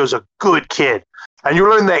 Falco's a good kid, and you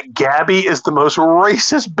learn that Gabby is the most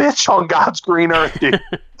racist bitch on God's green earth, dude.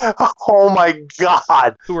 Oh my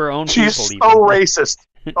God, to her own she's people, so racist.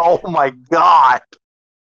 Oh my God.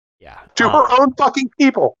 Yeah, to her own fucking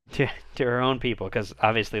people. To her own people, because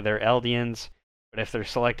obviously they're Eldians, but if they're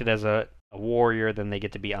selected as a warrior, then they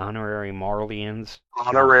get to be honorary Marlians.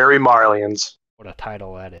 Honorary Marlians. What a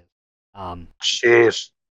title that is.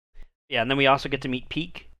 Jeez. Yeah, and then we also get to meet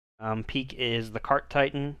Peak. Peak is the Cart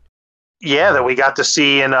Titan. that we got to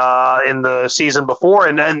see in the season before,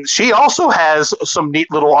 and then she also has some neat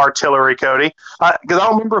little artillery, Cody. Because I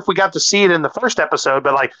don't remember if we got to see it in the first episode,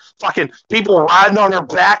 but like fucking people riding on her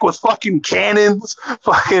back with fucking cannons.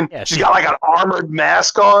 Fucking, Yeah, she's got like an armored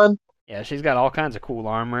mask on. Yeah, she's got all kinds of cool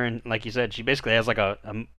armor, and like you said, she basically has like a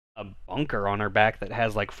bunker on her back that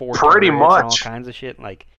has like 4 Pretty turrets much and all kinds of shit.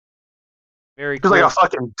 Like, very She's cool. like a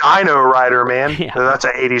fucking Dino Rider, man. Yeah. That's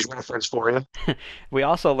an 80s reference for you. We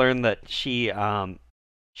also learned that she can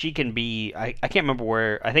be, I can't remember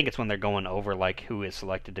where, I think it's when they're going over like who is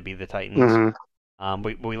selected to be the Titans. Mm-hmm.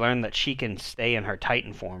 We learned that she can stay in her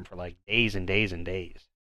Titan form for like days and days and days.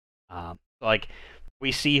 Like,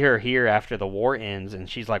 we see her here after the war ends, and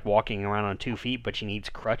she's like walking around on 2 feet, but she needs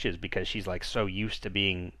crutches because she's like so used to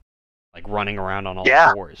being like running around on all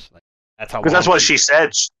fours. Like, that's how. Because that's what she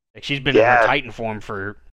said. Like, she's been in her Titan form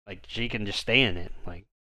for like, she can just stay in it. Like.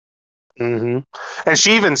 Mm-hmm. And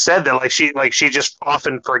she even said that she just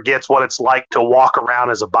often forgets what it's like to walk around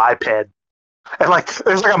as a biped. And like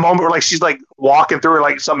there's like a moment where like she's like walking through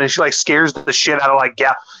like something, and she like scares the shit out of like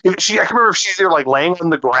I can remember if she's either like laying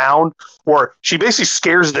on the ground or she basically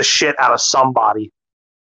scares the shit out of somebody.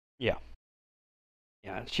 Yeah.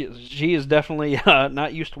 She is definitely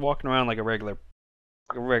not used to walking around like a regular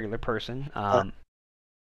person.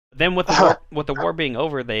 Then with the war being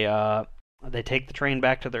over, they take the train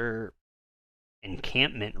back to their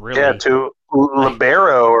encampment. Really, yeah, to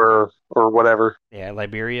Libero or whatever. Yeah,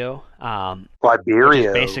 Liberio. Liberio. Which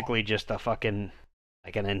is basically just a fucking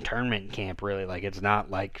like an internment camp. Really, like it's not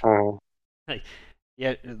like. Like,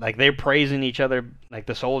 yeah, like they're praising each other. Like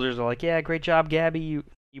the soldiers are like, "Yeah, great job, Gabby.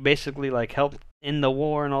 You basically like helped in the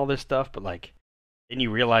war and all this stuff." But like, then you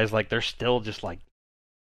realize like they're still just like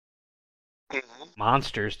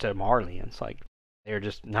monsters to Marleyans. Like they're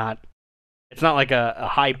just not. It's not like a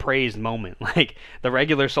high praised moment. Like the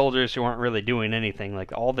regular soldiers who aren't really doing anything.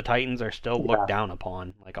 Like all the Titans are still looked down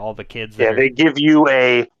upon. Like all the kids. They give you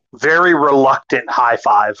a very reluctant high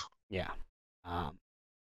five. Yeah. And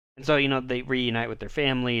so they reunite with their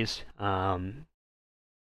families.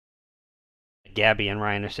 Gabby and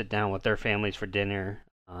Reiner sit down with their families for dinner.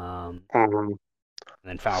 And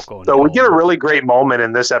then Falco. So we get a really great moment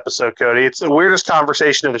in this episode, Cody. It's the weirdest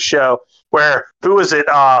conversation of the show. Where who is it?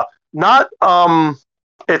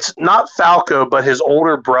 It's not Falco, but his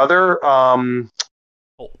older brother.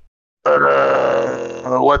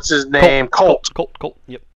 What's his name? Colt. Colt.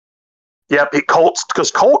 Yep. Yep. Because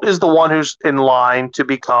Colt is the one who's in line to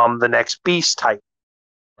become the next Beast Titan.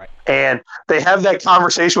 Right. And they have that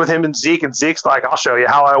conversation with him and Zeke's like, "I'll show you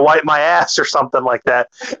how I wipe my ass," or something like that.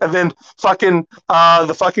 And then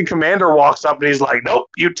the fucking commander walks up and he's like, "Nope,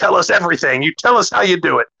 you tell us everything. You tell us how you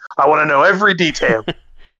do it. I want to know every detail."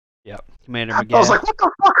 Yep, Commander McGath. I was like, "What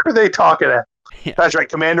the fuck are they talking at?" Yeah. That's right,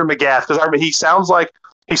 Commander McGath. Because he sounds like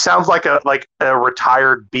a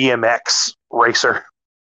retired BMX racer.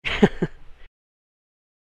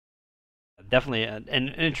 Definitely an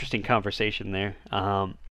interesting conversation there.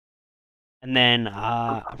 And then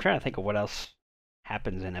I'm trying to think of what else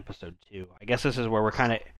happens in episode 2. I guess this is where we're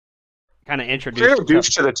kind of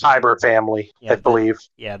introduced to the Tiber family, I believe.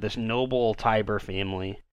 This noble Tiber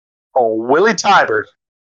family. Oh, Willie Tiber.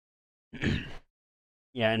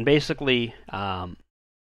 Yeah, and basically, the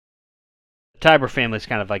Tiber family is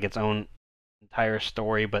kind of like its own entire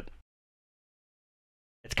story, but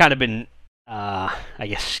it's kind of been, I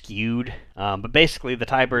guess, skewed. But basically, the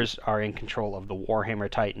Tibers are in control of the Warhammer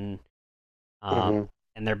Titan, and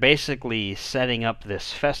they're basically setting up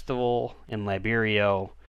this festival in Liberio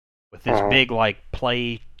with this big, like,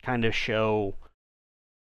 play kind of show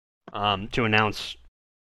to announce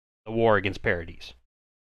the war against Paradis.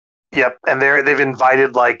 Yep, and they've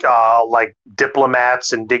invited like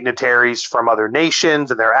diplomats and dignitaries from other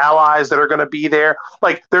nations and their allies that are going to be there.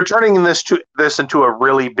 Like they're turning this into a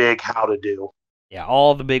really big how to do. Yeah,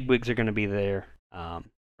 all the big wigs are going to be there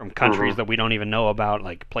from countries that we don't even know about,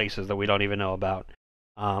 like places that we don't even know about.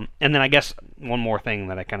 And then I guess one more thing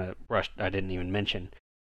that I kind of rushed, I didn't even mention.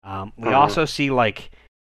 We also see like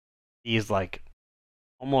these like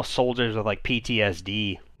almost soldiers with like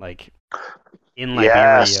PTSD, like. In Liberio.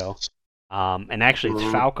 Yes. And actually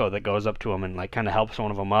it's Falco that goes up to him and like kind of helps one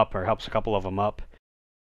of them up or helps a couple of them up.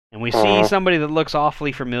 And we see somebody that looks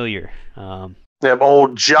awfully familiar.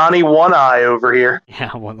 Old Johnny One Eye over here.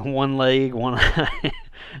 Yeah, one leg, one eye.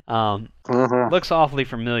 Looks awfully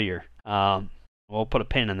familiar. We'll put a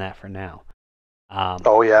pin in that for now.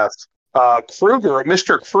 Yes. Kruger,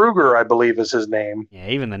 Mr. Kruger, I believe is his name. Yeah,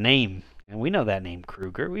 even the name. And we know that name,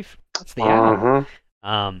 Kruger. That's the animal.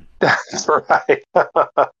 That's right.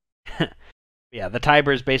 Yeah, the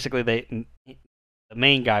Tibers basically the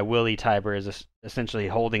main guy, Willie Tybur, is essentially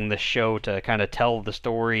holding the show to kind of tell the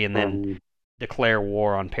story and then declare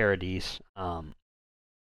war on Paradise. And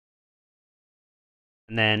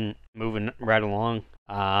then moving right along,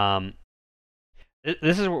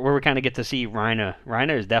 this is where we kind of get to see Rhina.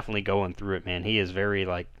 Rhina is definitely going through it, man. He is very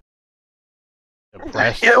like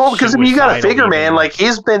depressed. Yeah, well, because you got to figure, man, like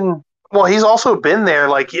he's also been there.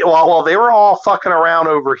 Like while they were all fucking around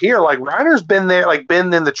over here, like Reiner's been there, like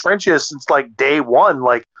been in the trenches since like day one.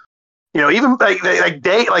 Like, even like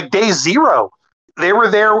day zero, they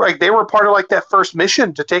were there. Like they were part of like that first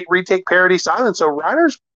mission to retake Paradise Island. So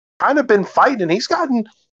Reiner's kind of been fighting, and he's gotten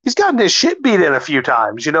his shit beat in a few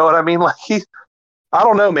times. You know what I mean? Like I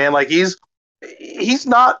don't know, man. Like he's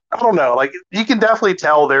not. I don't know. Like you can definitely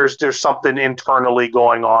tell there's something internally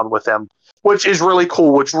going on with him, which is really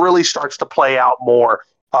cool. Which really starts to play out more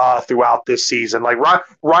throughout this season. Like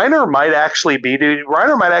Reiner might actually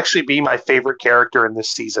be my favorite character in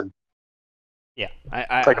this season. Yeah,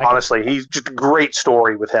 honestly, he's just a great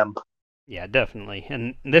story with him. Yeah, definitely.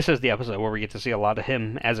 And this is the episode where we get to see a lot of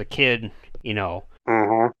him as a kid.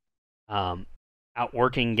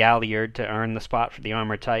 Outworking Galliard to earn the spot for the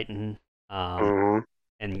Armored Titan. And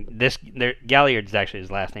Galliard's actually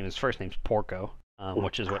his last name. His first name's Porco,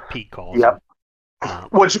 which is what Pete calls him.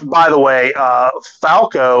 Which, by the way,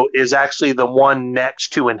 Falco is actually the one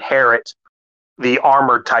next to inherit the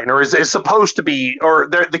Armored Titan, or is supposed to be, or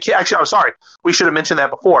actually, I'm sorry, we should have mentioned that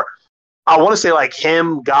before. I want to say like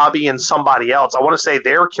him, Gabi, and somebody else. I want to say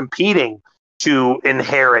they're competing to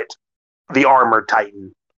inherit the Armored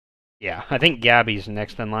Titan. Yeah, I think Gabi's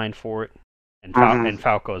next in line for it, and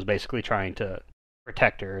Falco is basically trying to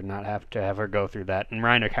protect her and not have to have her go through that. And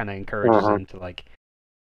Reiner kind of encourages him to like,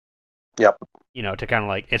 to kind of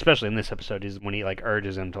like, especially in this episode, is when he like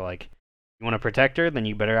urges him to like, you want to protect her, then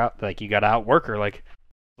you better you got to outwork her, like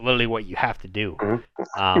literally what you have to do.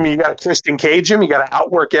 I mean, you got to Christian Cage him, you got to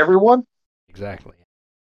outwork everyone. Exactly.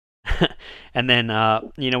 And then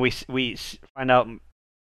we find out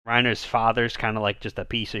Reiner's father's kind of like just a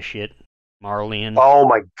piece of shit, Marleyan. Oh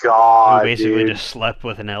my god! Who basically just slept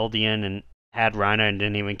with an Eldian and had Reiner and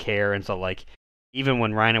didn't even care. And so like, even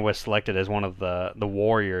when Reiner was selected as one of the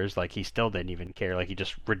warriors, like he still didn't even care. Like he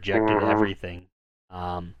just rejected everything.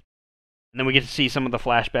 And then we get to see some of the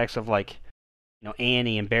flashbacks of like,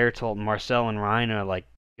 Annie and Bertolt and Marcel and Reiner like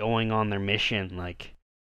going on their mission, like,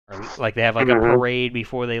 or like they have like a parade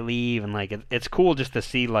before they leave, and like it's cool just to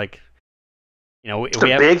see like. It's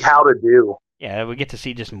a big how to do. Yeah, we get to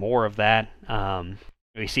see just more of that.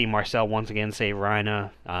 We see Marcel once again save Reiner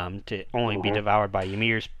to only be devoured by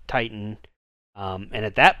Ymir's Titan. And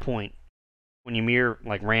at that point, when Ymir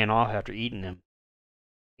like ran off after eating him,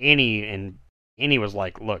 Annie was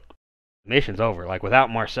like, "Look, the mission's over. Like without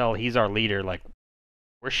Marcel, he's our leader. Like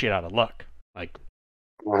we're shit out of luck. Like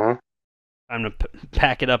time to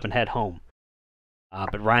pack it up and head home."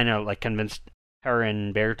 But Reiner like convinced her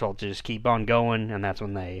and Bertolt to just keep on going, and that's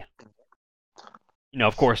when they,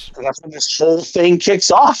 of course... That's when this whole thing kicks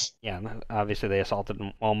off. Yeah, obviously they assaulted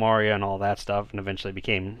Moria and all that stuff, and eventually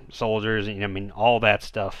became soldiers, all that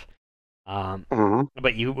stuff.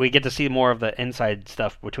 But we get to see more of the inside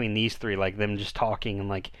stuff between these three, like them just talking, and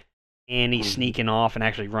like Annie sneaking off and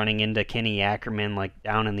actually running into Kenny Ackerman, like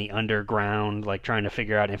down in the underground, like trying to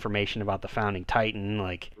figure out information about the founding Titan,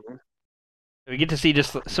 like... We get to see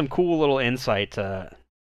just some cool little insight to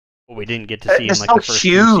what we didn't get to see in like the first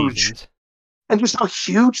few seasons. And just how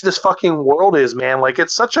huge this fucking world is, man. Like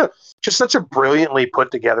it's such a brilliantly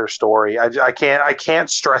put together story. I can't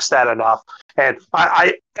stress that enough. And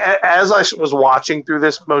I as I was watching through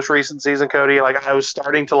this most recent season, Cody, like I was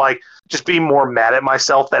starting to like just be more mad at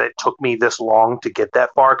myself that it took me this long to get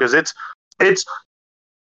that far, because it's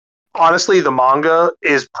honestly, the manga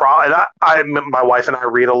is probably. My wife and I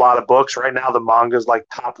read a lot of books right now. The manga is like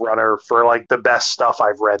top runner for like the best stuff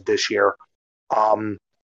I've read this year.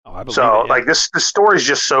 Like this story is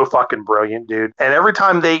just so fucking brilliant, dude. And every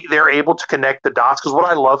time they're able to connect the dots, because what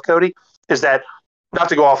I love, Cody, is that, not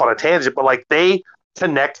to go off on a tangent, but like they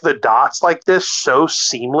connect the dots like this so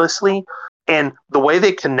seamlessly, and the way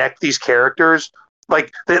they connect these characters.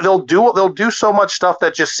 Like they'll do so much stuff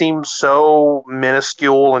that just seems so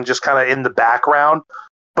minuscule and just kind of in the background,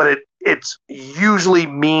 but it usually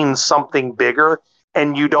means something bigger,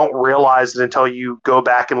 and you don't realize it until you go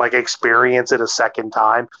back and like experience it a second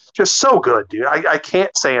time. Just so good, dude. I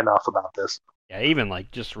can't say enough about this. Yeah, even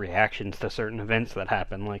like just reactions to certain events that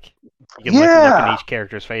happen. Like you can look at each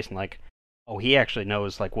character's face and like, oh, he actually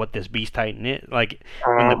knows like what this Beast Titan is. Like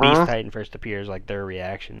when the Beast Titan first appears, like their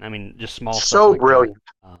reaction. I mean, just small stuff. So brilliant.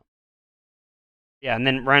 Yeah, and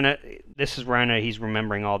then Rhino, this is Rhino, he's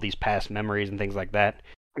remembering all these past memories and things like that.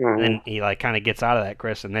 Mm-hmm. And then he like kind of gets out of that,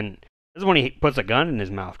 Chris, and then this is when he puts a gun in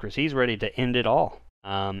his mouth, Chris. He's ready to end it all.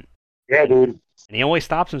 Yeah, dude. And he only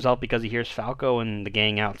stops himself because he hears Falco and the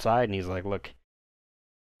gang outside, and he's like, "Look,"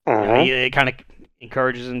 Mm-hmm. it kind of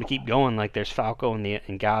encourages him to keep going. Like there's Falco and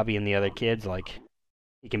Gabi and the other kids. Like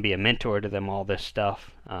he can be a mentor to them. All this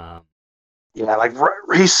stuff. Yeah, like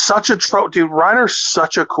he's such a dude. Reiner's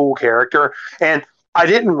such a cool character, and I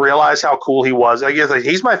didn't realize how cool he was. I guess like,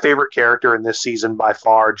 he's my favorite character in this season by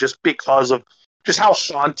far, just because of just how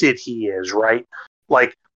haunted he is. Right,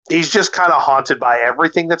 like he's just kind of haunted by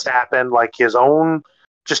everything that's happened, like his own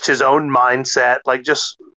mindset, like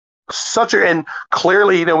just such a. And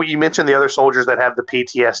clearly, you mentioned the other soldiers that have the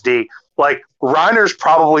PTSD. Like Reiner's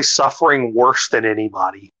probably suffering worse than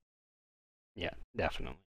anybody. Yeah,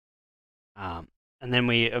 definitely. And then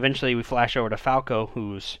we eventually flash over to Falco,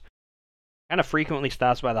 who's kind of frequently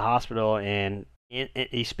stops by the hospital, and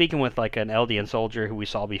he's speaking with like an Eldian soldier who we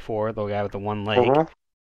saw before, the guy with the one leg.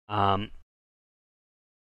 Mm-hmm.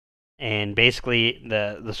 And basically,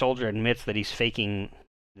 the soldier admits that he's faking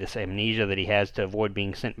this amnesia that he has to avoid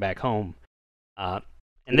being sent back home. And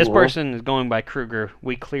this person is going by Kruger.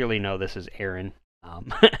 We clearly know this is Aaron.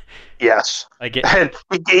 Yes. And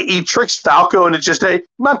he tricks Falco into just, hey, I'm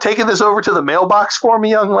not taking this over to the mailbox for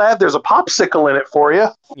me, young lad. There's a popsicle in it for you.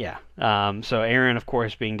 Yeah. So Aaron, of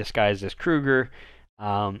course, being disguised as Kruger,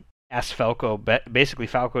 asks Falco, basically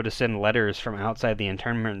Falco, to send letters from outside the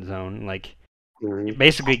internment zone. Like, it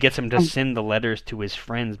basically gets him to send the letters to his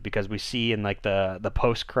friends, because we see in like the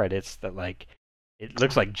post credits that like it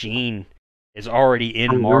looks like Gene is already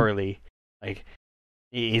in Marley. Like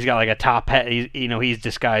he's got like a top hat. He's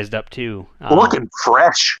disguised up too. Looking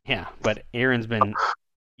fresh. Yeah, but Aaron's been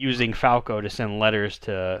using Falco to send letters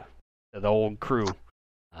to the old crew.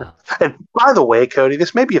 And by the way, Cody,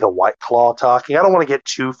 this may be the White Claw talking. I don't want to get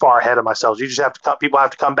too far ahead of myself. You just have to people have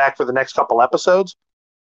to come back for the next couple episodes.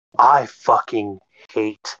 I fucking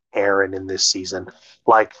hate Aaron in this season.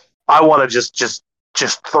 Like, I want to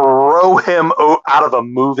just throw him out of a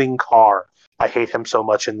moving car. I hate him so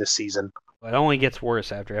much in this season. It only gets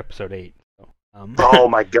worse after episode 8. So, oh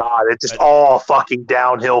my god, it's just all fucking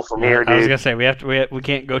downhill from here, dude. I was gonna say we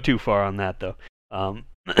can't go too far on that though.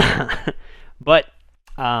 But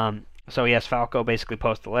so yes, Falco basically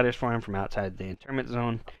posts the letters for him from outside the internment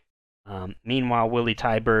zone. Meanwhile, Willie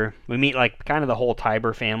Tybur, we meet like kind of the whole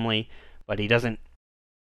Tybur family, but he doesn't.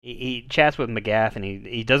 He chats with Magath, and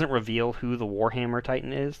he doesn't reveal who the Warhammer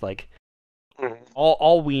Titan is. Like,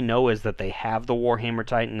 all we know is that they have the Warhammer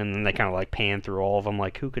Titan, and then they kind of like pan through all of them,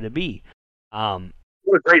 like, who could it be? What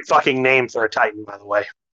a great fucking name for a Titan, by the way.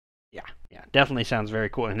 Yeah, definitely sounds very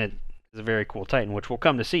cool, and it is a very cool Titan, which we'll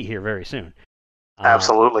come to see here very soon.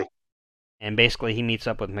 Absolutely. And basically, he meets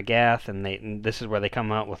up with Magath, and this is where they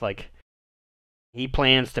come out with like, he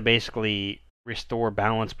plans to basically restore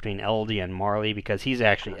balance between Eldia and Marley, because he's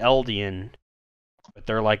actually Eldian, but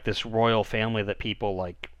they're like this royal family that people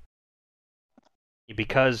like,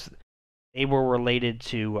 because they were related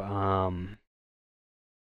to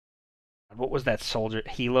what was that soldier,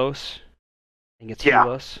 Helos? I think it's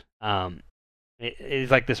Helos.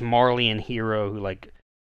 It's like this Marleyan hero who like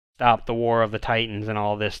stopped the War of the Titans and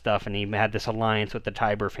all this stuff, and he had this alliance with the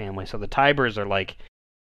Tybur family. So the Tyburs are like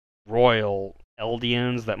royal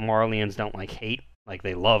Eldians that Marleyans don't like hate. Like,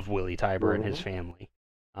 they love Willie Tybur and his family.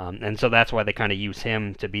 And so that's why they kind of use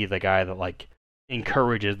him to be the guy that like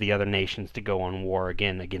encourages the other nations to go on war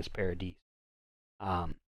again against Paradis.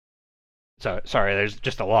 So sorry, there's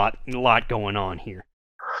just a lot going on here.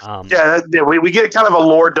 We get kind of a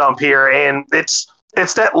lore dump here, and it's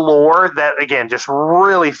that lore that, again, just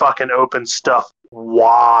really fucking opens stuff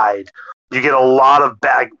wide. You get a lot of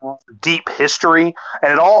deep history,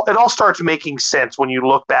 and it all starts making sense when you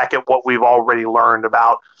look back at what we've already learned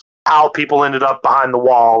about how people ended up behind the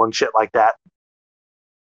wall and shit like that.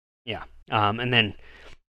 Yeah, and then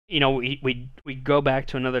we go back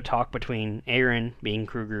to another talk between Aaron, being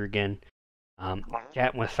Kruger again,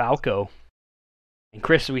 chatting with Falco. And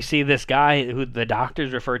Chris, we see this guy who the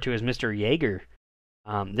doctors refer to as Mr. Yeager.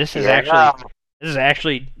 This is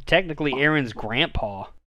actually technically Aaron's grandpa.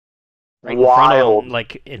 Right in front of him,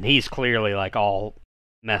 like, and he's clearly like all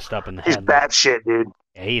messed up in the head. He's batshit, dude.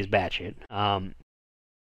 Yeah, he's batshit. And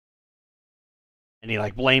he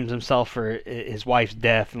like blames himself for his wife's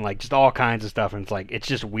death and like just all kinds of stuff. And it's like, it's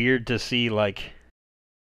just weird to see like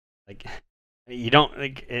you don't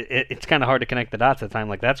like it's kind of hard to connect the dots at the time.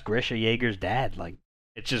 Like, that's Grisha Yeager's dad. Like,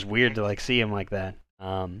 it's just weird to like see him like that.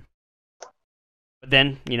 But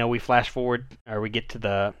then we flash forward, or we get to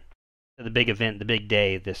the big event, the big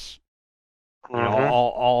day. This You know,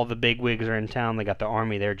 all the big wigs are in town. They got the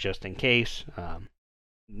army there just in case.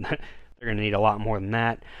 They're going to need a lot more than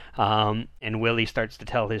that. And Willie starts to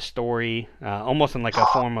tell his story, almost in like a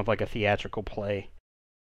form of like a theatrical play.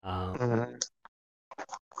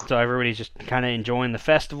 So everybody's just kind of enjoying the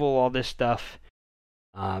festival, all this stuff.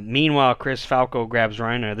 Meanwhile, Chris, Falco grabs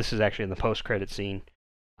Reiner. This is actually in the post-credit scene,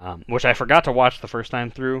 which I forgot to watch the first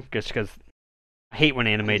time through, just because I hate when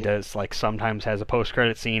anime does, like, sometimes has a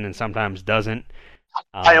post-credit scene and sometimes doesn't.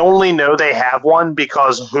 I only know they have one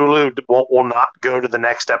because Hulu will not go to the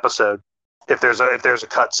next episode. If there's a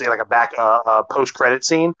cut scene, like a post-credit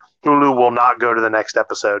scene, Hulu will not go to the next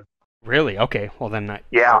episode. Really? Okay. Well, then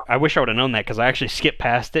yeah. I wish I would have known that, because I actually skipped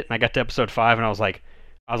past it and I got to episode 5 and I was like,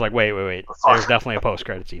 wait. There's definitely a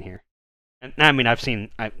post-credit scene here. And I mean, I've seen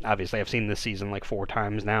this season like 4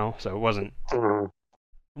 times now, so it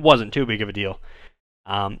wasn't too big of a deal.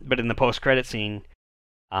 But in the post-credit scene,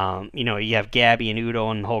 you know, you have Gabby and Udo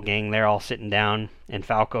and the whole gang. They're all sitting down, and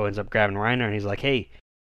Falco ends up grabbing Reiner, and he's like, "Hey,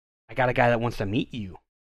 I got a guy that wants to meet you."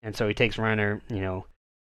 And so he takes Reiner, you know,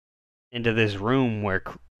 into this room where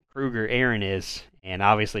Kruger Aaron is, and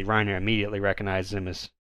obviously Reiner immediately recognizes him as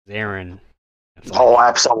Aaron. Like,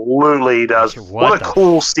 absolutely he does. What a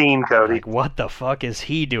cool scene, Cody. Like, what the fuck is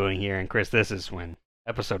he doing here? And Chris, this is when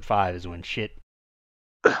episode 5 is when shit.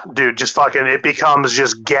 Dude, just fucking, it becomes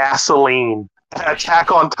just gasoline.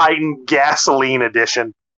 Attack on Titan Gasoline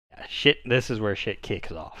Edition. Yeah, shit, this is where shit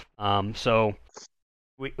kicks off. So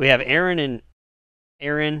we have Aaron and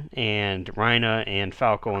Reiner and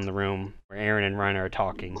Falco in the room where Aaron and Reiner are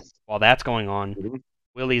talking. While that's going on,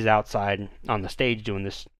 Willie's outside on the stage doing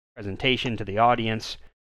this presentation to the audience,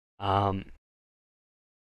 and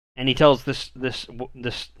he tells this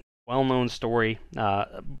well-known story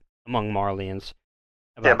among Marleyans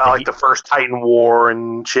about the first Titan War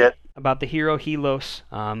and shit. About the hero Helos,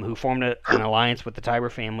 who formed an alliance with the Tiber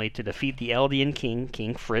family to defeat the Eldian king,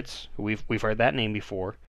 King Fritz, who we've heard that name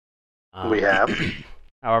before. We have.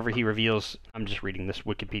 However, he reveals. I'm just reading this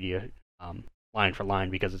Wikipedia line for line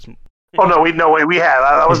because it's. Oh no, we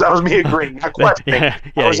have. That was me agreeing. Not questioning.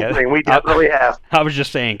 Agreeing. We definitely have. I was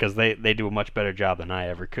just saying because they do a much better job than I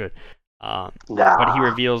ever could. But he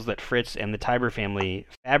reveals that Fritz and the Tiber family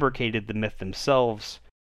fabricated the myth themselves,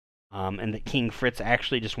 and that King Fritz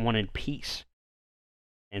actually just wanted peace.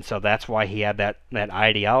 And so that's why he had that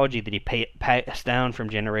ideology that he passed down from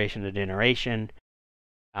generation to generation.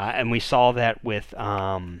 And we saw that with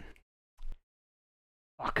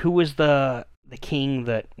who was the king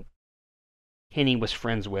that Kenny was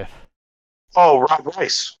friends with? Oh, Rod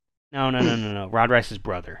Rice. No. Rod Rice's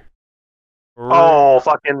brother. Oh,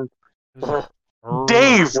 fucking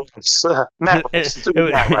Dave Rice. Matt Rice.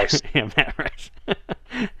 Matt Rice. Yeah, Matt Rice.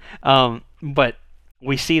 But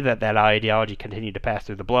we see that ideology continued to pass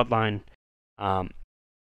through the bloodline. The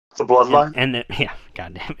bloodline? And yeah,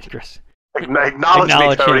 God damn it, Chris. Acknowledge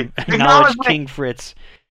me, Cody. Acknowledge King Fritz.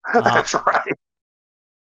 That's right.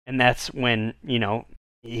 And that's when, you know,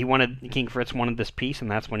 King Fritz wanted this peace, and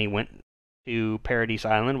that's when he went to Paradise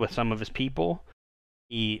Island with some of his people.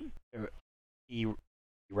 He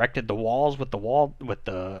erected the walls with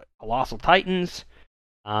the colossal titans,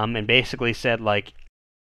 and basically said, like,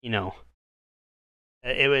 you know,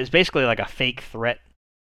 it was basically like a fake threat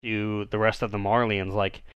to the rest of the Marleyans,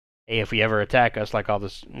 like, hey, if we ever attack us, like,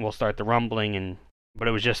 we'll start the rumbling, but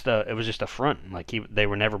it was just a front. Like, they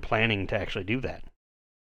were never planning to actually do that.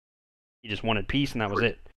 He just wanted peace, and that was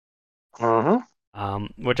it.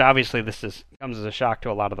 Which obviously comes as a shock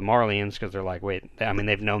to a lot of the Marleyans, because they're like, wait, I mean,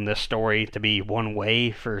 they've known this story to be one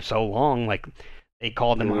way for so long. Like, they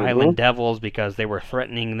called them island devils because they were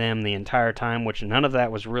threatening them the entire time, which none of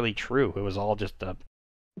that was really true. It was all just a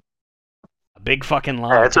big fucking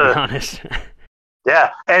lie, to be honest.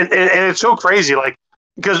 Yeah, and it's so crazy, like,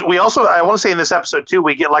 because we also, I want to say in this episode too,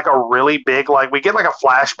 we get like a really big, like, we get like a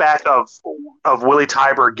flashback of Willie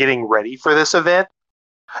Tiber getting ready for this event,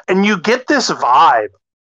 and you get this vibe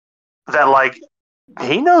that, like,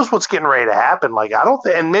 he knows what's getting ready to happen. Like, I don't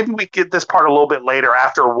think, and maybe we get this part a little bit later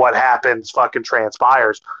after what happens fucking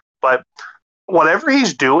transpires, but whatever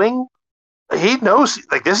he's doing, he knows,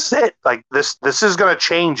 like, this is it. Like, this is going to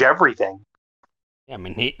change everything. I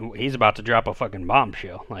mean, he's about to drop a fucking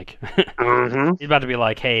bombshell. Like, he's about to be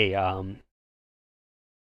like, hey,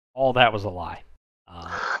 all that was a lie.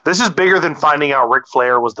 This is bigger than finding out Ric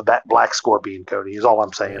Flair was the Black Scorpion, Cody, is all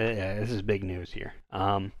I'm saying. Yeah, this is big news here.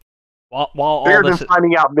 While bigger than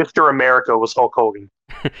finding out Mr. America was Hulk Hogan.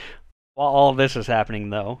 While all this is happening,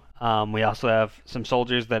 though, we also have some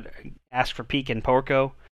soldiers that ask for Pekin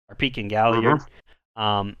Porco, or Pekin Galliard.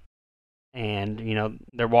 And, you know,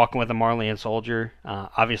 they're walking with a Marleyan soldier.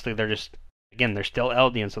 Obviously, they're just again, they're still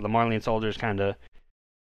Eldian, so the Marleyan soldiers kind of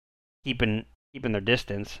keeping their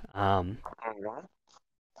distance. And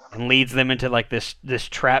leads them into like this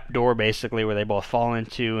trap door basically where they both fall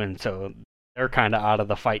into, and so they're kind of out of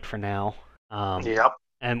the fight for now. Yep.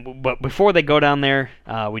 But before they go down there,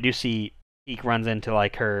 we do see Teak runs into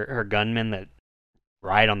like her gunmen that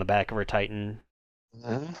ride on the back of her Titan.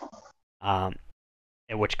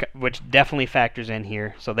 Which definitely factors in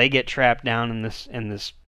here. So they get trapped down in this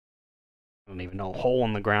I don't even know, hole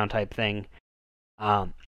in the ground type thing.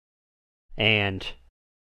 And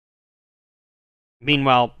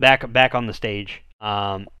meanwhile, back on the stage,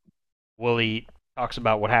 Wooly talks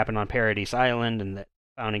about what happened on Paradise Island and that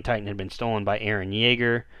Founding Titan had been stolen by Eren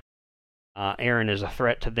Yeager. Eren is a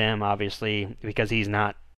threat to them, obviously, because he's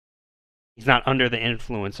not under the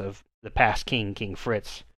influence of the past king, King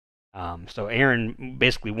Fritz. So Eren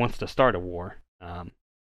basically wants to start a war.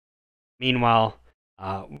 Meanwhile,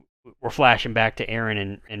 we're flashing back to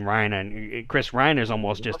Eren and Reiner, and Chris Reiner's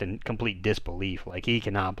almost just in complete disbelief. Like, he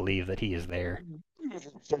cannot believe that he is there.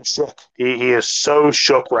 He is so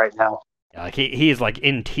shook right now. Yeah, like he is like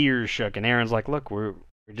in tears shook, and Eren's like, look, we're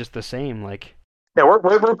just the same. Like, yeah,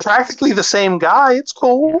 we're practically the same guy. It's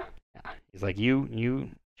cool. Yeah. He's like, you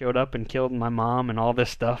showed up and killed my mom and all this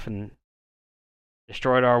stuff and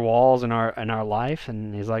destroyed our walls and our life,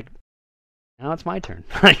 and he's like, now it's my turn.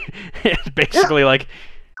 Like, it's basically like,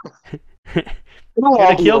 you could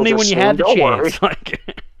have killed me when you had the chance. Like,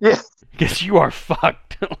 yeah, because you are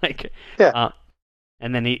fucked. Like, yeah.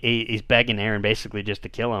 And then he's begging Eren basically just to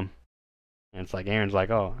kill him, and it's like Eren's like,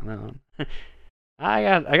 oh no, I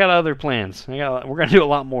got other plans. We're gonna do a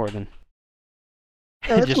lot more than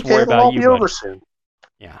just worry about you. Over soon.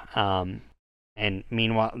 Yeah. And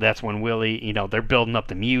meanwhile, that's when Willie, they're building up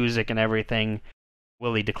the music and everything.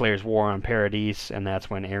 Willie declares war on Paradise, and that's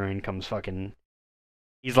when Eren comes fucking.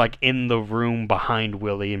 He's like in the room behind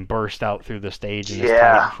Willie and burst out through the stage in this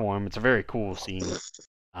Titan form. It's a very cool scene.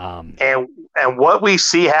 And what we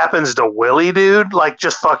see happens to Willie, dude, like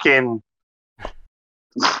just fucking.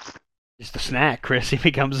 Just a snack, Chris. He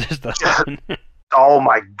becomes just a. Oh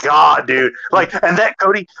my god, dude! Like, and that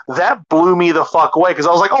Cody, that blew me the fuck away because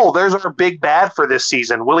I was like, "Oh, there's our big bad for this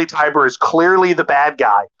season." Willie Tybur is clearly the bad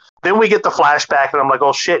guy. Then we get the flashback, and I'm like,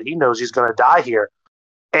 "Oh shit, he knows he's gonna die here."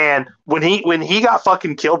 And when he got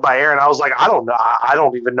fucking killed by Eren, I was like, "I don't know. I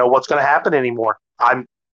don't even know what's gonna happen anymore. I'm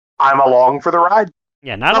along for the ride."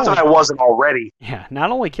 Yeah, not that I wasn't already. Yeah, not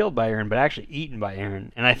only killed by Eren, but actually eaten by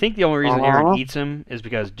Eren. And I think the only reason Eren eats him is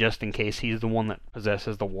because just in case he's the one that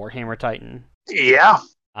possesses the Warhammer Titan. Yeah.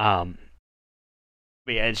 But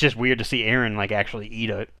yeah, it's just weird to see Eren like actually eat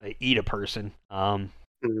a person.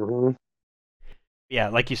 Yeah,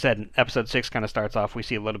 like you said, episode 6 kind of starts off. We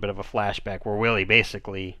see a little bit of a flashback where Willie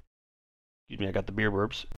basically. Excuse me, I got the beer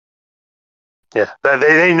burps. Yeah,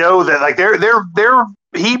 they know that like they're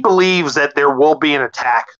he believes that there will be an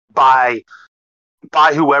attack by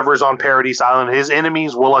whoever's on Paradise Island. His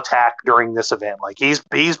enemies will attack during this event. Like he's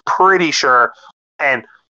pretty sure, and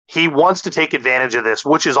he wants to take advantage of this,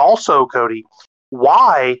 which is also, Cody,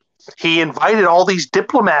 why he invited all these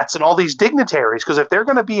diplomats and all these dignitaries, because if they're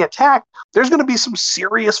going to be attacked, there's going to be some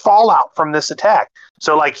serious fallout from this attack.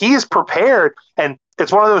 So like he is prepared, and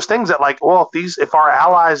it's one of those things that like, well, if our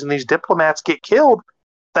allies and these diplomats get killed,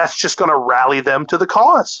 that's just going to rally them to the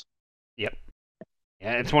cause. Yep.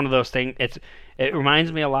 Yeah, it's one of those things. It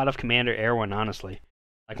reminds me a lot of Commander Erwin, honestly.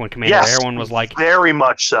 Like when Commander Erwin was like, very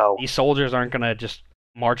much so. These soldiers aren't going to just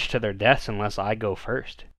march to their deaths unless I go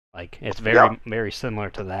first. Like it's very very similar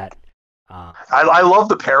to that. I love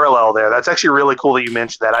the parallel there. That's actually really cool that you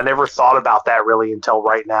mentioned that. I never thought about that really until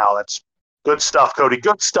right now. That's good stuff, Cody.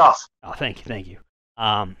 Good stuff. Oh, thank you.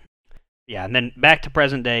 Yeah, and then back to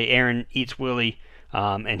present day. Eren eats Willie,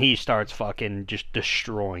 and he starts fucking just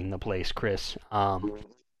destroying the place. Chris.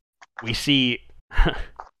 We see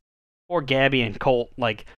poor Gabby and Colt,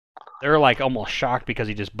 like they're like almost shocked because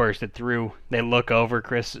he just bursted through. They look over,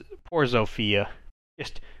 Chris. Poor Zofia,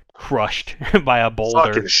 just crushed by a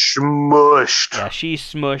boulder. Fucking smushed. Yeah, she's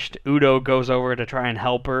smushed. Udo goes over to try and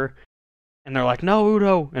help her, and they're like, "No,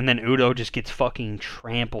 Udo!" And then Udo just gets fucking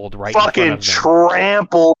trampled right in front of them. Fucking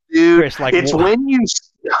trampled, dude. Chris, like, it's when you.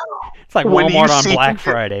 It's like Walmart on Black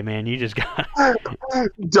Friday, man. You just got.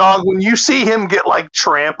 Dog, when you see him get like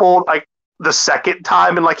trampled, like the second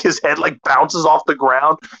time, and like his head like bounces off the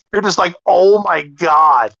ground, you're just like, "Oh my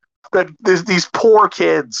god!" That these poor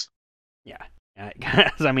kids. Yeah.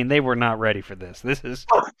 I mean, they were not ready for this. This is.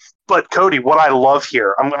 But Cody, what I love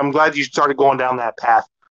here, I'm glad you started going down that path.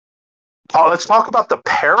 Let's talk about the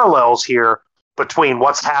parallels here between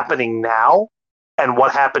what's happening now and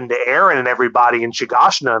what happened to Eren and everybody in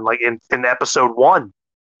Shigashina, like in episode 1.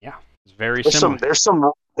 Yeah, it's very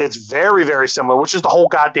similar. It's very, very similar, which is the whole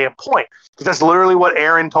goddamn point. Because that's literally what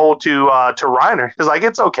Eren told to Reiner. He's like,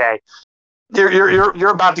 it's okay. You're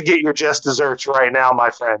about to get your just desserts right now, my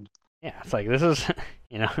friend. Yeah, it's like, this is,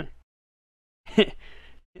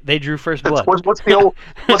 they drew first blood. What's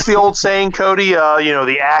the old saying, Cody?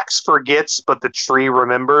 The axe forgets, but the tree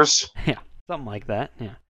remembers. Yeah, something like that.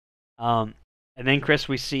 Yeah. And then Chris,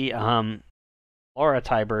 we see Laura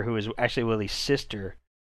Tybur, who is actually Lily's sister.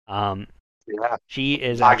 Yeah. She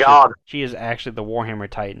is She is actually the Warhammer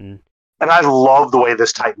Titan. And I love the way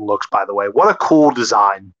this Titan looks, by the way. What a cool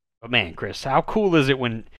design. But man, Chris, how cool is it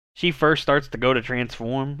when she first starts to go to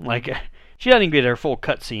transform? Like, she doesn't even get her full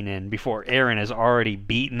cutscene in before Eren has already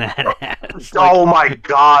beaten that ass. Oh my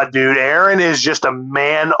god, dude. Eren is just a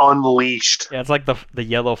man unleashed. Yeah, it's like the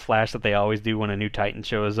yellow flash that they always do when a new Titan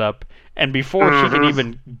shows up. And before she can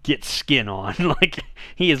even get skin on, like,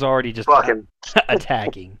 he is already just fucking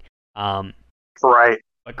attacking. Right.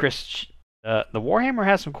 But Chris, the Warhammer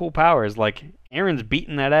has some cool powers. Like, Eren's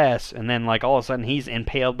beating that ass, and then, like, all of a sudden he's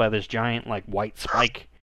impaled by this giant, like, white spike.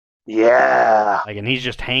 Yeah. Like, and he's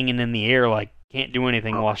just hanging in the air, like, can't do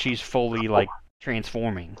anything while she's fully, like,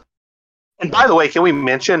 transforming. And by the way, can we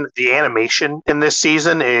mention the animation in this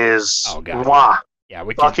season is mwah. Yeah,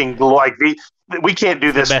 we fucking like we can't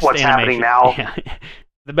do this. What's happening now? Yeah.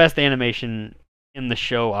 The best animation in the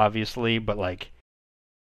show, obviously, but like,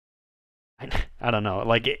 I don't know.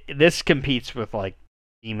 Like, this competes with like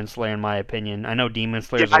Demon Slayer, in my opinion. I know Demon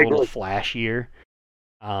Slayer is a little flashier,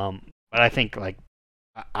 but I think like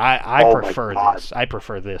I prefer this. I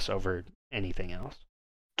prefer this over anything else.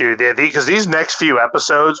 Dude, because these next few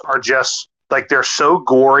episodes are just like, they're so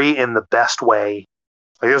gory in the best way.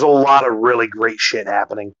 Like, there's a lot of really great shit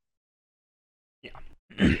happening. Yeah.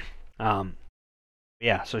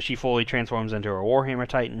 Yeah, so she fully transforms into a Warhammer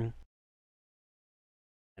Titan.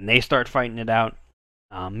 And they start fighting it out.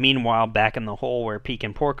 Meanwhile, back in the hole where Peek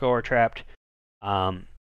and Porco are trapped,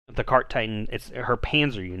 the Cart Titan, it's her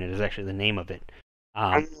Panzer unit is actually the name of it.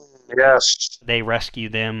 Yes. They rescue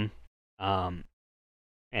them. And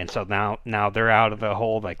so now they're out of the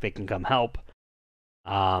hole, like, they can come help.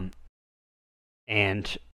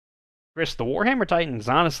 And Chris, the Warhammer Titan's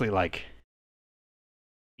honestly, like,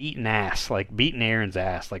 beating Eren's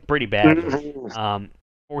ass, like, pretty badly.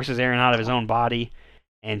 Forces Eren out of his own body,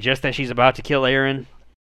 and just as she's about to kill Eren,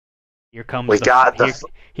 here comes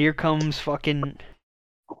here comes fucking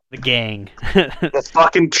the gang. The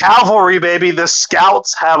fucking cavalry, baby. The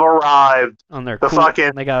scouts have arrived. On their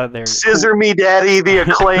they got their Scissor Me Daddy, the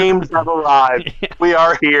acclaimed have arrived. Yeah. We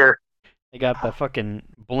are here. They got the fucking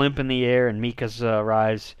blimp in the air, and Mika's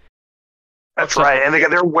arrives. That's right, and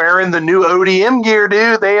they're wearing the new ODM gear,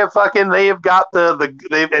 dude. They have got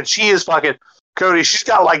and she is fucking Cody. She's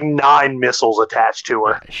got like 9 missiles attached to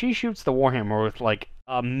her. Yeah, she shoots the Warhammer with like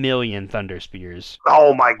 1,000,000 thunder spears.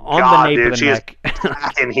 Oh my god, dude! She is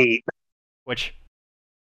packing heat. Which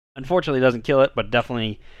unfortunately doesn't kill it, but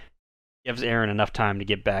definitely gives Eren enough time to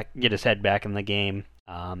get his head back in the game.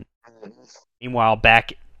 Meanwhile,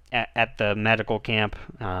 back at the medical camp,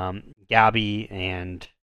 Gabi and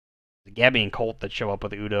Colt that show up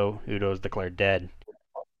with Udo. Udo is declared dead.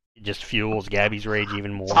 It just fuels Gabi's rage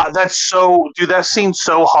even more. That scene's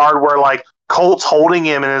so hard where like Colt's holding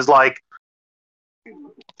him and is like,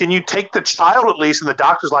 "Can you take the child at least?" And the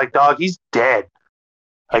doctor's like, "Dog, he's dead.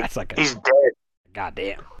 He's dead."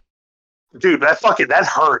 Goddamn. Dude, that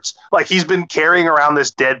hurts. Like, he's been carrying around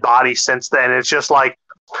this dead body since then. It's just like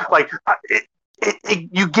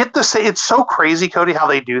you get to say, it's so crazy, Cody, how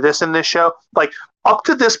they do this in this show. Like, up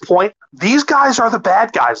to this point, these guys are the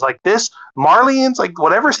bad guys. Like, this Marleyans, like,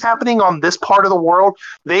 whatever's happening on this part of the world,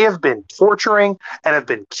 they have been torturing and have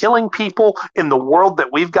been killing people in the world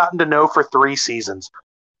that we've gotten to know for 3 seasons.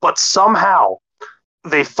 But somehow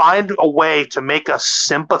they find a way to make us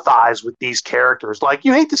sympathize with these characters. Like,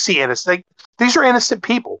 you hate to see innocent. Like, these are innocent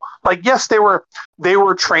people. Like, yes, they were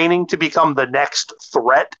training to become the next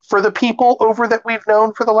threat for the people over that we've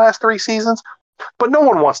known for the last 3 seasons. But no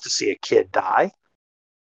one wants to see a kid die.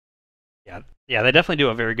 Yeah, they definitely do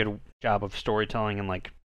a very good job of storytelling, and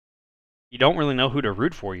like, you don't really know who to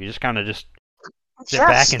root for. You just kind of just sit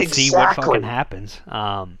back and see what fucking happens.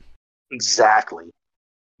 Exactly.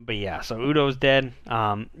 But yeah, so Udo's dead.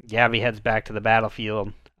 Gabi heads back to the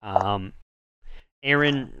battlefield.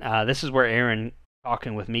 Eren, this is where Eren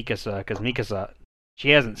talking with Mikasa, because Mikasa,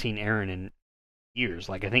 she hasn't seen Eren in years.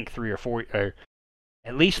 Like, I think 3 or 4, or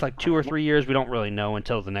at least like 2 or 3 years. We don't really know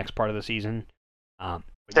until the next part of the season.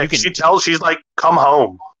 She's like, "Come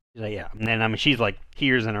home." She's like, yeah, and then she's like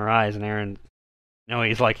tears in her eyes, and Eren No,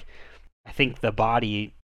 he's like, I think the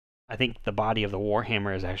body of the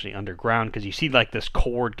Warhammer is actually underground because you see like this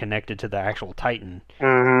cord connected to the actual Titan.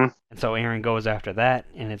 Mm-hmm. And so Eren goes after that,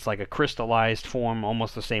 and it's like a crystallized form,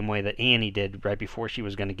 almost the same way that Annie did right before she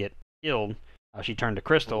was going to get killed. She turned to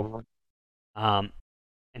crystal. And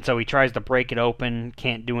so he tries to break it open,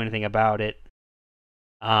 can't do anything about it.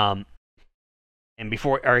 And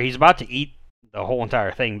he's about to eat the whole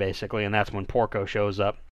entire thing, basically, and that's when Porco shows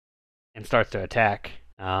up and starts to attack.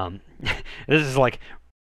 This is like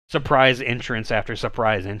surprise entrance after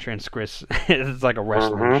surprise entrance, Chris. It's like a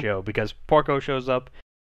wrestling show because Porco shows up,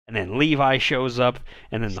 and then Levi shows up,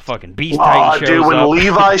 and then the fucking Beast Titan shows dude, up. when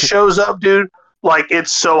Levi shows up, dude, like,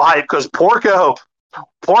 it's so hype because Porco,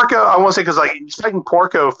 I want to say, because like he's fighting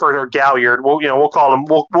Porco for Galliard. We'll call him.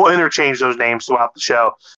 We'll interchange those names throughout the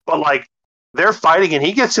show. But like they're fighting, and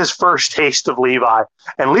he gets his first taste of Levi,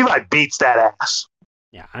 and Levi beats that ass.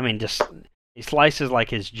 Yeah, I mean, just he slices like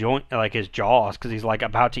his jaws because he's like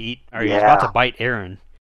about to eat, or he's about to bite Eren,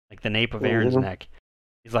 like the nape of Eren's neck.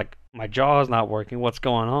 He's like, my jaw's not working. What's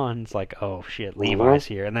going on? It's like, oh shit, Levi's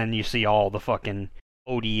here, and then you see all the fucking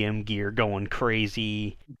ODM gear going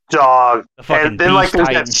crazy. Dog. The fucking Beast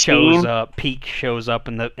Titan shows up. Peak shows up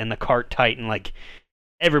in the cart Titan. Like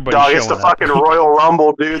everybody's showing up. It's the fucking Royal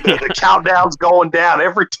Rumble, dude. The countdown's going down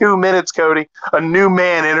every 2 minutes. Cody, a new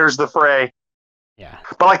man enters the fray. Yeah.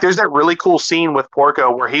 But like, there's that really cool scene with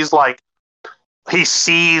Porco where he's like, he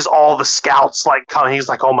sees all the scouts like coming. He's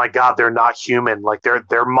like, oh my god, they're not human. Like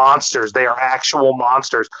they're monsters. They are actual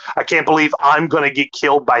monsters. I can't believe I'm gonna get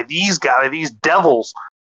killed by these guys, these devils.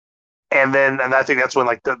 And I think that's when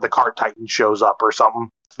like the cart Titan shows up or something.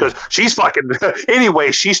 Because she's fucking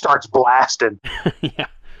anyway, she starts blasting. Yeah.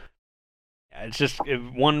 It's just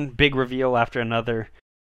one big reveal after another.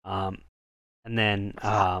 And then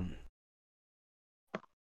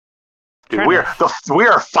dude, we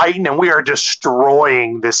are fighting and we are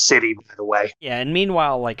destroying this city, by the way. Yeah, and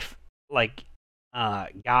meanwhile, like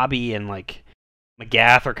Gabi and like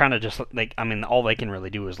Magath are kind of just like, I mean, all they can really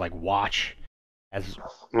do is like watch as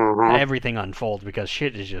everything unfolds because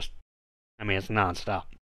shit is just, I mean, it's nonstop.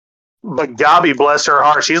 But Gabi, bless her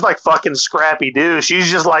heart, she's like fucking scrappy, dude. She's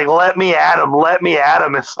just like, let me at him,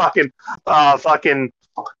 and fucking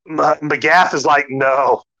Magath is like,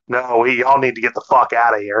 no, we all need to get the fuck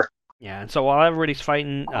out of here. Yeah, and so while everybody's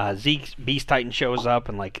fighting, Zeke's Beast Titan shows up,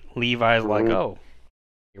 and like Levi's like, "Oh,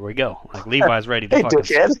 here we go!" Like Levi's ready to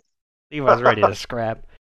Levi's ready to scrap.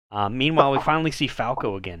 Meanwhile, we finally see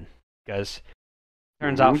Falco again because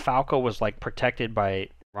turns out Falco was like protected by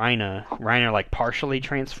Reiner. Reiner like partially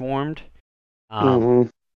transformed, but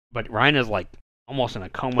Reiner's like almost in a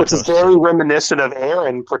coma. Which is very reminiscent of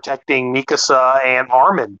Eren protecting Mikasa and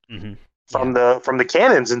Armin from the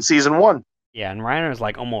cannons in season 1. Yeah, and Reiner's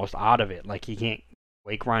like almost out of it. Like he can't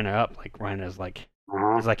wake Reiner up. Like Reiner's like,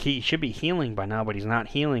 he's like he should be healing by now, but he's not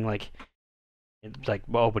healing. Like it's like,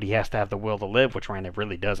 well, but he has to have the will to live, which Reiner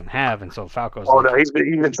really doesn't have. And so Falco's. Oh no, he's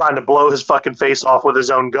been trying to blow his fucking face off with his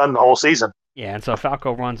own gun the whole season. Yeah, and so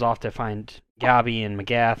Falco runs off to find Gabi and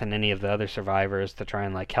Magath and any of the other survivors to try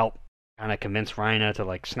and like help, kind of convince Reiner to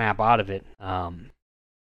like snap out of it.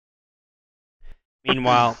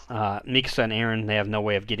 Meanwhile, Mikasa and Eren, they have no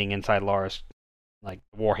way of getting inside Lara's, like,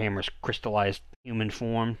 Warhammer's crystallized human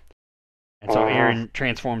form. And so Eren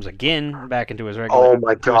transforms again back into his regular... Oh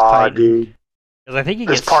my god, dude. Because I think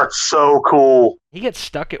this part's so cool. He gets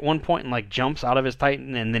stuck at one point and, like, jumps out of his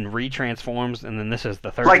Titan and then retransforms, and then this is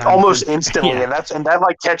the third like, time. Like, almost instantly, yeah. and that,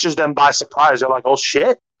 like, catches them by surprise. They're like, oh,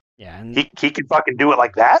 shit. Yeah. And he can fucking do it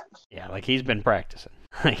like that? Yeah, like, he's been practicing.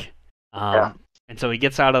 And so he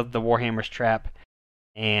gets out of the Warhammer's trap,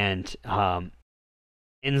 and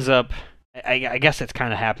ends up, I guess it's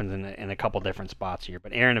kind of happens in a couple different spots here,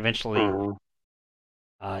 but Eren eventually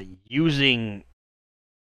using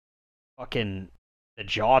fucking the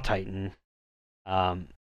Jaw Titan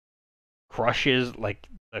crushes like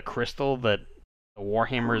the crystal that the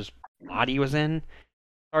Warhammer's body was in.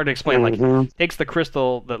 Hard to explain. Like takes the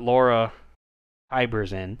crystal that Laura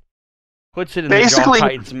Kyber's in, puts it in the Jaw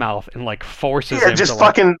Titan's mouth, and like forces him just to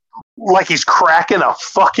fucking like he's cracking a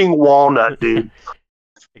fucking walnut, dude.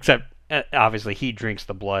 Except obviously he drinks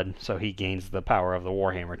the blood, so he gains the power of the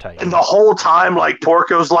Warhammer Titan. And the whole time, like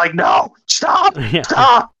Porco's like, "No, stop,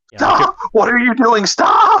 stop, stop! What are you doing?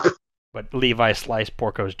 Stop!" But Levi sliced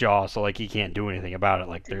Porco's jaw, so like he can't do anything about it.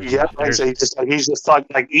 Like there's he's just like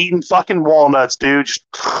eating fucking walnuts, dude.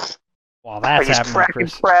 While that's like happening, cracking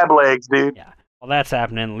crab legs, dude. Yeah. While that's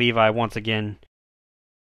happening, Levi once again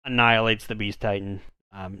annihilates the Beast Titan.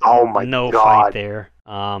 Oh my god! No fight there.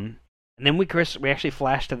 And then we actually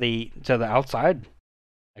flash to the outside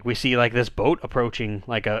Like we see like this boat approaching,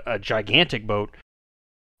 like a gigantic boat,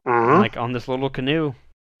 like on this little canoe.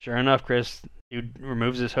 Sure enough, Chris, dude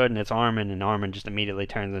removes his hood and it's Armin, and Armin just immediately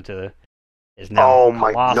turns into is now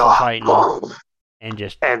Colossal Titan,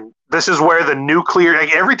 and this is where the nuclear,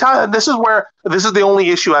 like every time, this is the only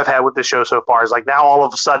issue I've had with the show so far is like now all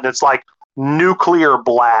of a sudden it's like nuclear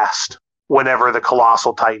blast whenever the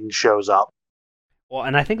Colossal Titan shows up. Well,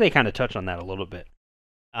 and I think they kind of touch on that a little bit.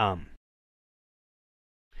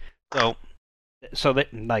 So that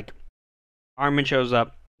like Armin shows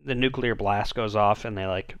up, the nuclear blast goes off, and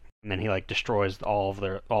then he like destroys all of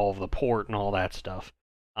the port and all that stuff.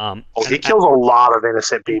 He kills a lot of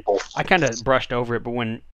innocent people. I kind of brushed over it, but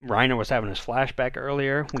when Reiner was having his flashback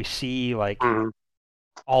earlier, we see like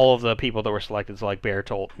all of the people that were selected, so like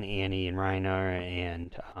Bertolt and Annie and Reiner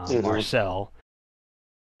and Marcel.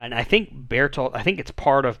 And I think it's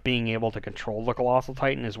part of being able to control the Colossal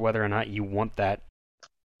Titan is whether or not you want that.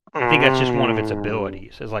 I think that's just one of its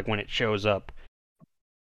abilities. Is like when it shows up,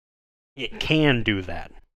 it can do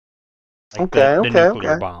that. Like the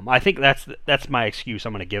nuclear bomb. I think that's my excuse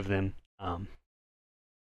I'm going to give them. I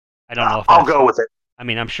don't know if I'll go with it. I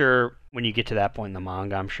mean, I'm sure when you get to that point in the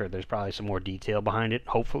manga, I'm sure there's probably some more detail behind it.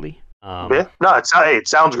 Hopefully. Yeah. No, it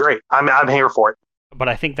sounds great. I'm here for it. But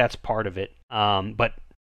I think that's part of it. But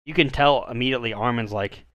you can tell immediately Armin's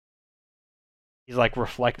like. He's like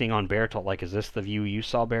reflecting on Bertolt, like, is this the view you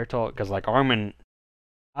saw, Bertolt? Because like Armin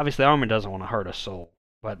doesn't want to hurt a soul,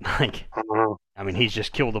 but like, I mean, he's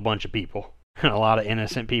just killed a bunch of people, a lot of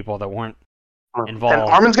innocent people that weren't involved. And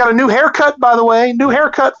Armin's got a new haircut, by the way,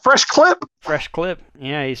 fresh clip. Fresh clip,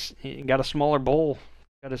 yeah. He got a smaller bowl,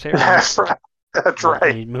 got his hair. That's right. That's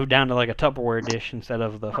right. He moved down to like a Tupperware dish instead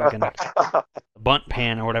of the fucking bunt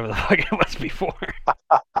pan or whatever the fuck it was before.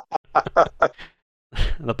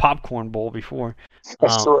 The popcorn bowl before.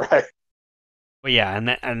 That's right. But yeah,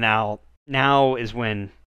 and now is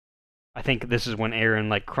when I think this is when Eren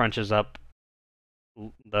like crunches up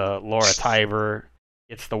the Laura Tyber,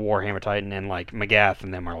 gets the Warhammer Titan, and like Magath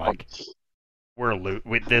and them are like,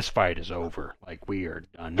 this fight is over. Like we are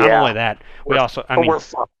done. Not only that, we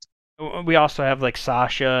also have like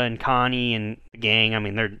Sasha and Connie and the gang. I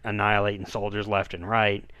mean, they're annihilating soldiers left and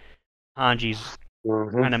right. Hanji's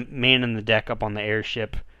kind of manning the deck up on the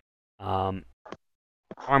airship. Armin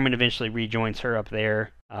eventually rejoins her up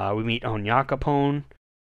there. We meet Onyakapon,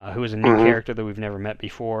 who is a new character that we've never met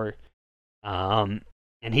before. And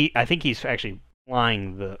I think he's actually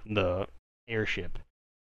flying the airship.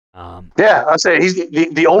 Yeah, I say he's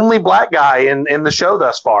the only black guy in the show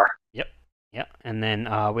thus far. Yep. And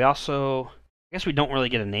then we also, I guess we don't really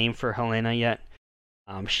get a name for Helena yet.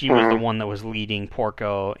 She was the one that was leading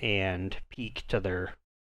Porco and Peak to their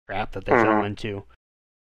trap that they fell into.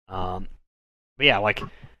 But yeah, like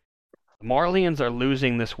the Marleyans are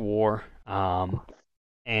losing this war,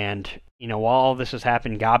 and you know while all this has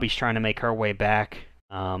happened, Gabi's trying to make her way back.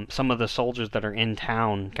 Some of the soldiers that are in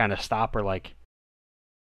town kind of stop her, like,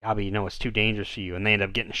 Gabi, you know it's too dangerous for you, and they end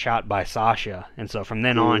up getting shot by Sasha. And so from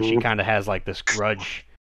then on, she kind of has like this grudge.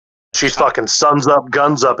 She's fucking suns up,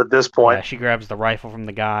 guns up at this point. Yeah, she grabs the rifle from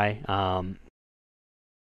the guy.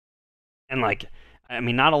 And like, I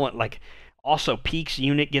mean, not only like, also Peak's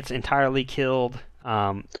unit gets entirely killed.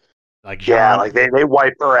 Like Jean, yeah, like they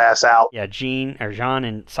wipe her ass out. Yeah, Jean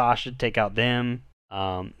and Sasha take out them.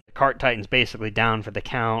 The Cart Titan's basically down for the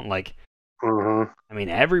count. Like, I mean,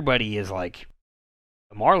 everybody is like,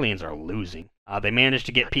 the Marleyans are losing. They managed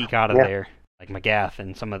to get Peak out of there, like Magath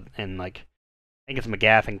and like. I think it's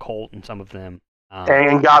Magath and Colt and some of them.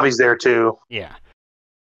 And Gabi's there too. Yeah.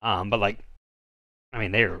 But like, I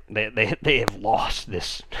mean, they have lost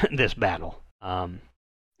this battle. Yeah,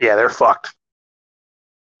 they're fucked.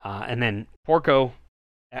 And then Porco,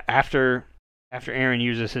 after Eren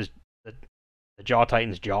uses the Jaw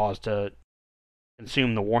Titan's jaws to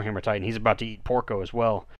consume the Warhammer Titan, he's about to eat Porco as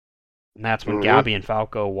well. And that's when Gabi and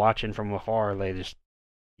Falco, watching from afar, they just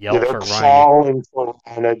yell for calling for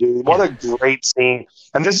Reiner, dude. What a great scene.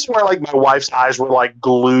 And this is where like my wife's eyes were like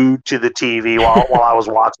glued to the TV while I was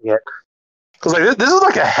watching it. Because like this is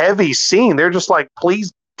like a heavy scene. They're just like,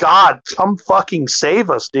 please God, come fucking save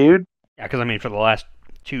us, dude. Yeah, because I mean, for the last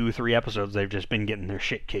 2-3 episodes, they've just been getting their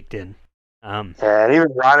shit kicked in. And even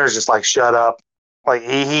Reiner's just like, shut up. Like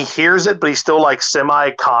he hears it, but he's still like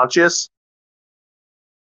semi-conscious.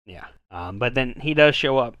 Yeah. But then he does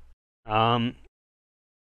show up.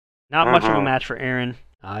 Not much of a match for Eren.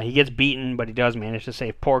 He gets beaten, but he does manage to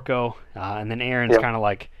save Porco. And then Eren's kind of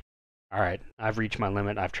like, all right, I've reached my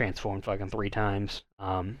limit. I've transformed fucking 3 times.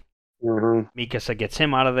 Mikasa gets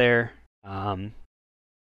him out of there. And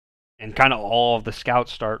kind of all of the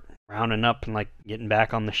scouts start rounding up and like getting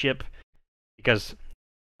back on the ship because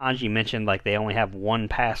Hanji mentioned like they only have one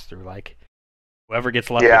pass through. Like whoever gets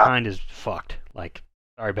left behind is fucked. Like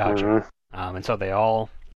sorry about you. And so they all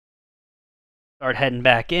start heading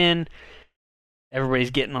back in.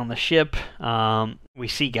 Everybody's getting on the ship. We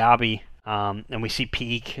see Gabi, and we see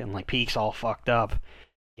Peak, and like Peak's all fucked up.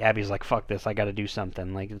 Gabi's like, "Fuck this! I got to do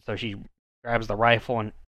something." Like, so she grabs the rifle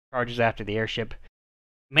and charges after the airship.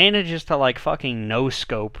 Manages to like fucking no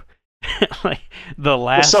scope, like the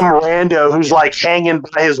last some rando who's like hanging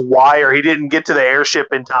by his wire. He didn't get to the airship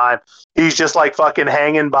in time. He's just like fucking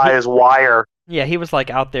hanging by his wire. Yeah, he was like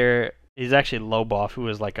out there. He's actually Lobov, who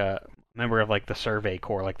was like a member of like the Survey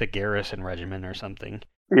Corps, like the Garrison Regiment or something.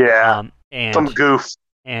 Yeah, and some goof.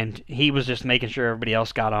 And he was just making sure everybody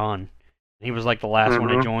else got on. He was like the last one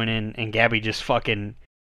to join in, and Gabi just fucking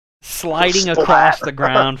sliding across the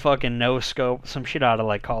ground, fucking no scope, some shit out of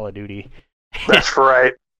like Call of Duty. That's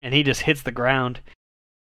right. And he just hits the ground,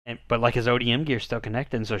 but like his ODM gear's still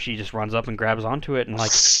connected, so she just runs up and grabs onto it, and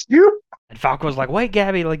like, and Falco's like, "Wait,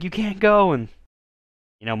 Gabi, like you can't go," and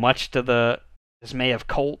much to the dismay of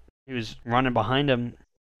Colt, who's running behind him,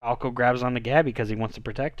 Falco grabs onto Gabi because he wants to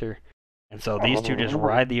protect her, and so these two just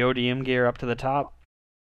ride the ODM gear up to the top.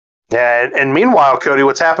 Yeah, and meanwhile, Cody,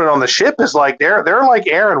 what's happening on the ship is like they're like,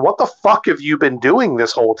 Aaron, what the fuck have you been doing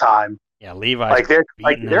this whole time? Yeah, Levi's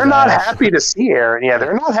they're not happy to see Aaron. Yeah,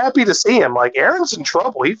 they're not happy to see him. Like Aaron's in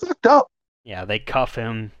trouble. He fucked up. Yeah, they cuff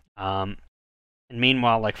him. And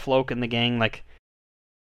meanwhile, like Floke and the gang, like,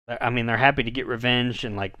 I mean, they're happy to get revenge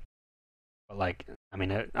and like, but like, I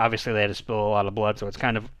mean, obviously they had to spill a lot of blood, so it's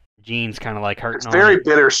kind of Jean's kind of like hurting. It's very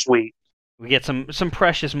bittersweet. We get some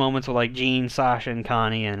precious moments with like Jean, Sasha, and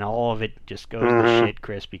Connie, and all of it just goes to shit,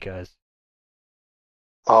 Chris, because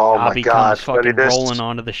my God, comes fucking rolling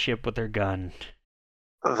onto the ship with her gun.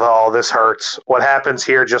 Oh, this hurts. What happens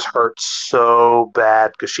here just hurts so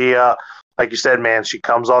bad because she, like you said, man, she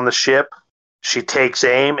comes on the ship, she takes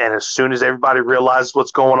aim, and as soon as everybody realizes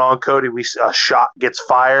what's going on, Cody, a shot gets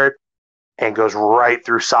fired and goes right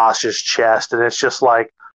through Sasha's chest, and it's just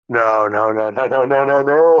like, no.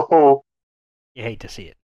 You hate to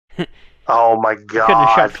see it. Oh my God! You couldn't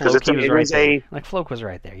have shot Floke. He was right there. Like Floke was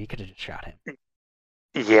right there. You could have just shot him.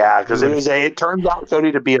 Yeah, because it turns out,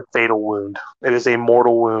 Cody, to be a fatal wound. It is a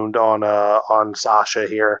mortal wound on Sasha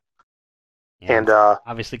here. Yeah, and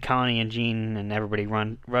obviously Connie and Jean and everybody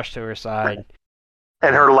rush to her side.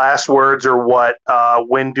 And her last words are what?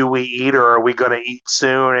 When do we eat, or are we going to eat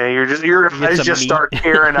soon? And your eyes just start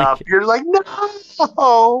tearing up. You're like,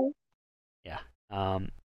 no. Yeah.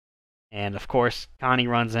 And of course Connie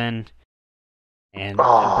runs in and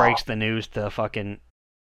breaks the news to fucking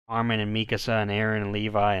Armin and Mikasa and Aaron and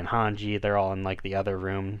Levi and Hanji. They're all in like the other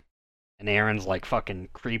room, and Aaron's like fucking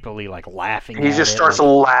creepily like laughing. He just starts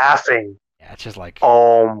laughing. Yeah, it's just like,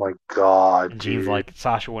 oh my God. And Jean's like,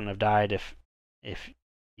 Sasha wouldn't have died if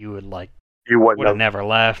you would like you would have never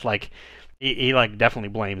left. Like he like definitely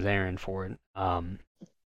blames Aaron for it. And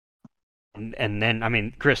then I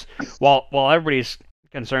mean, Chris, while everybody's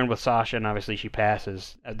concerned with Sasha and obviously she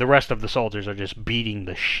passes, the rest of the soldiers are just beating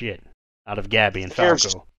the shit out of Gabi and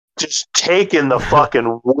Falco. Just taking the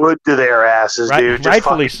fucking wood to their asses, dude. Just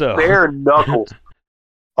rightfully so. Bare knuckles.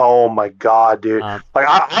 Oh my God, dude! Like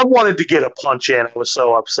I wanted to get a punch in. I was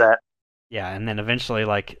so upset. Yeah, and then eventually,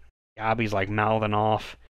 like Gabi's like mouthing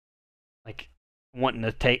off, like wanting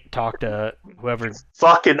to talk to whoever's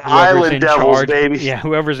island devils, charge. Baby. Yeah,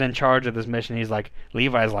 whoever's in charge of this mission. He's like,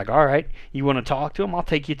 Levi's like, all right, you want to talk to him? I'll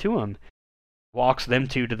take you to him. Walks them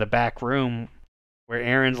two to the back room where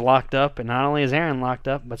Aaron's locked up, and not only is Aaron locked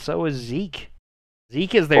up, but so is Zeke.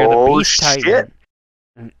 Zeke is there, the Beast Titan.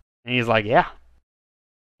 And he's like, yeah,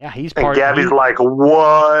 he's part of it. And Gabi's like,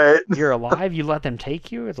 what? You're alive? You let them take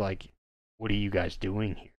you? It's like, what are you guys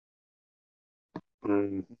doing here?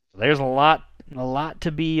 So there's a lot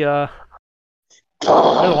to be, there's a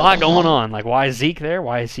lot going on. Like, why is Zeke there?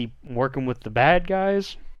 Why is he working with the bad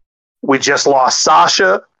guys? We just lost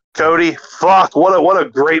Sasha. Cody, fuck, what a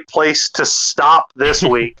great place to stop this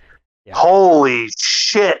week. Yeah. Holy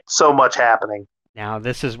shit, so much happening. Now,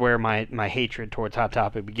 this is where my hatred towards Hot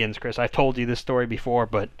Topic begins, Chris. I've told you this story before,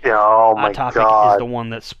 but Hot Topic is the one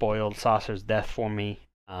that spoiled Sasha's death for me.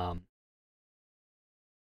 That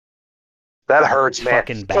hurts, man.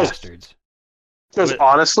 Fucking bastards. Because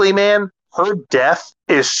honestly, man, her death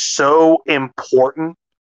is so important.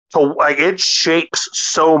 So, like, it shapes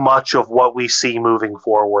so much of what we see moving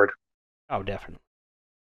forward. Oh, definitely.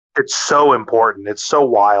 It's so important. It's so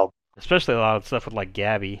wild. Especially a lot of stuff with, like,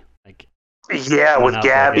 Gabi. Like, yeah, with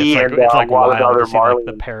Gabi and it's like a lot of other Marley.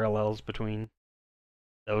 Like, the parallels between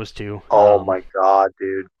those two. Oh, my God,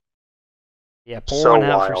 dude. Yeah, pour one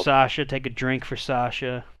out for Sasha. Take a drink for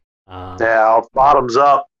Sasha. Bottoms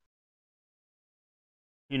up.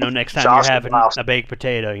 Next time you're having a baked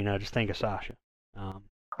potato, just think of Sasha.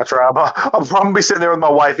 That's right. I'm probably be sitting there with my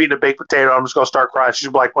wife eating a baked potato. I'm just going to start crying. She's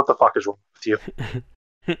like, what the fuck is wrong with you?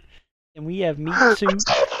 And we have meat soup.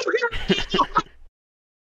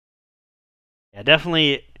 Yeah,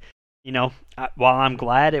 definitely, while I'm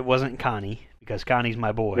glad it wasn't Connie, because Connie's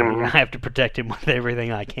my boy, I have to protect him with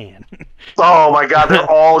everything I can. Oh my God, they're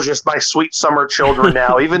all just my sweet summer children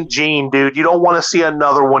now. Even Gene, dude, you don't want to see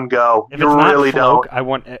another one go. If you really Floke, don't. I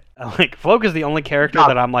want Floke is the only character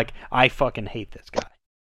that I'm like, I fucking hate this guy.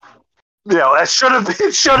 That should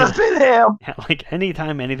have been him. Yeah,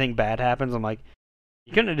 anytime anything bad happens, I'm like,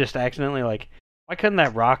 you couldn't have just accidentally why couldn't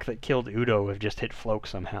that rock that killed Udo have just hit Floke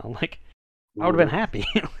somehow? I would have been happy.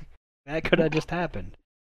 That could have just happened.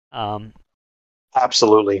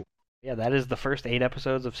 Absolutely. Yeah, that is the first 8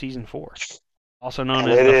 episodes of season 4, also known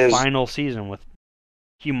as the final season, with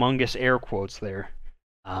humongous air quotes there.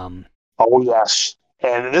 Oh yes,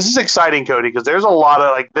 and this is exciting, Cody, because there's a lot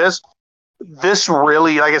of this. This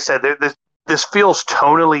really, like I said, this feels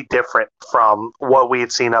tonally different from what we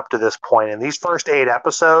had seen up to this point. And these first 8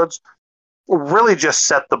 episodes really just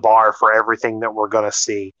set the bar for everything that we're going to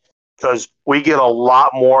see. Because we get a lot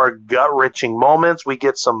more gut-wrenching moments. We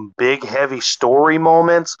get some big, heavy story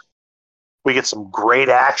moments. We get some great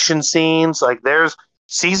action scenes. There's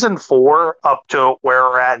season 4 up to where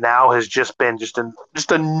we're at now has just been just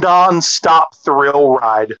a non-stop thrill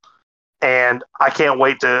ride. And I can't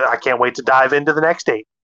wait to dive into the next 8.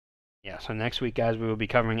 Yeah, so next week, guys, we will be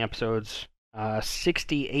covering episodes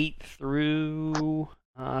 68 through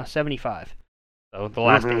 75. So the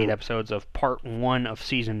last 8 episodes of part 1 of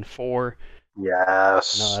season 4.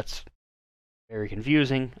 Yes. No, that's very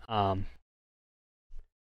confusing.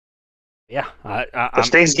 Yeah,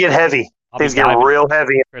 things get heavy. Things get real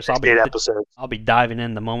heavy. Chris, in 8 episodes. I'll be diving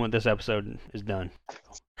in the moment this episode is done.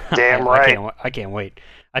 Damn right. I can't wait.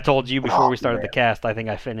 I told you before we started the cast. I think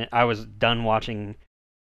I was done watching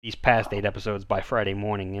these past 8 episodes by Friday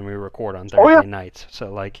morning, and we record on Thursday nights.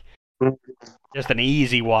 So just an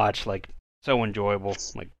easy watch. So enjoyable.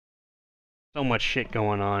 So much shit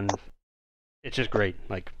going on. It's just great.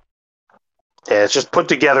 Yeah, it's just put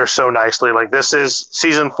together so nicely. This is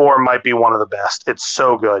season 4 might be one of the best. It's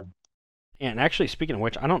so good. Yeah, and actually, speaking of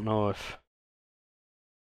which, I don't know if.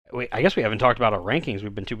 Wait, I guess we haven't talked about our rankings.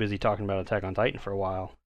 We've been too busy talking about Attack on Titan for a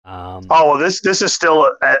while. This is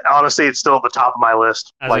still honestly, it's still at the top of my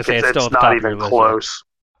list. It's still at the not top even of your close. List.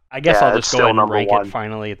 I guess I'll just go ahead and rank it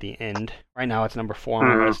finally at the end. Right now, it's number 4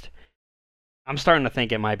 on my list. I'm starting to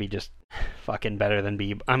think it might be just fucking better than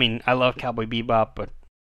Bebop. I mean, I love Cowboy Bebop, but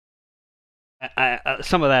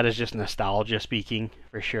some of that is just nostalgia speaking,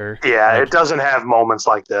 for sure. Yeah, it doesn't have moments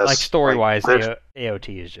like this. Story-wise,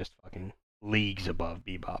 AOT is just fucking leagues above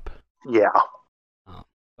Bebop. Yeah.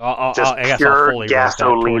 I guess I'll fully roast that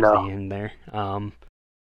towards the end there.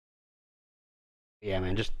 Yeah,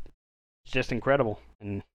 man, it's just incredible.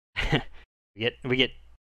 And we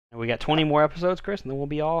got 20 more episodes, Chris, and then we'll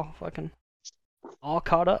be all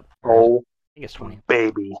caught up. Oh, I think it's 20.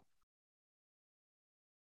 Baby.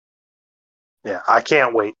 Yeah, I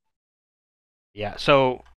can't wait. Yeah,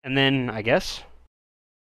 so, and then I guess,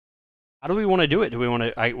 how do we want to do it? Do we want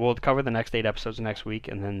to, we'll cover the next 8 episodes next week,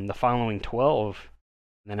 and then the following 12,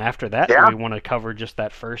 and then after that, do we want to cover just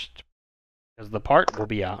that first, because the part will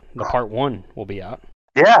be out. The part 1 will be out.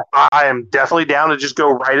 Yeah, I am definitely down to just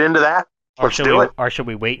go right into that. Let's do it. Or should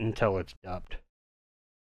we wait until it's dubbed?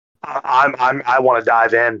 I want to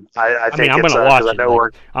dive in. I think I'm going to watch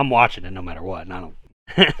it. I'm watching it no matter what, and I don't.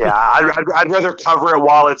 Yeah, I'd rather cover it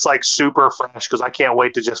while it's super fresh, because I can't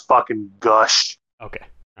wait to just fucking gush. Okay,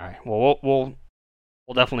 all right. Well, we'll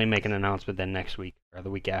definitely make an announcement then next week or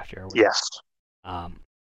the week after. Yes.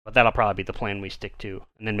 But that'll probably be the plan we stick to,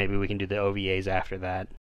 and then maybe we can do the OVAs after that.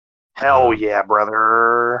 Hell yeah,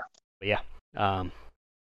 brother. But yeah,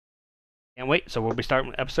 can't wait. So we'll be starting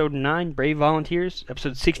with episode 9, Brave Volunteers.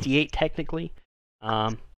 Episode 68, technically.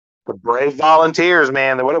 The Brave Volunteers,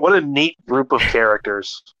 man. What a neat group of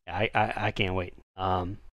characters. I can't wait.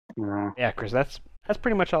 Yeah, Chris, that's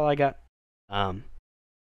pretty much all I got. I'm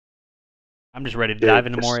just ready to dive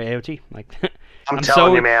into more AOT. I'm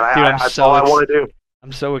telling you, man. That's all I want to do.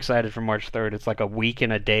 I'm so excited for March 3rd. It's a week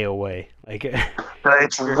and a day away.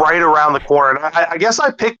 It's right around the corner. And I guess I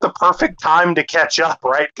picked the perfect time to catch up,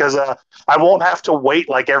 right? Because I won't have to wait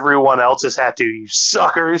like everyone else has had to. You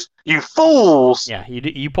suckers. You fools. Yeah,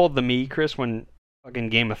 you pulled the me, Chris, when fucking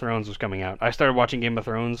Game of Thrones was coming out. I started watching Game of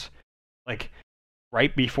Thrones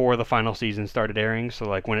right before the final season started airing. So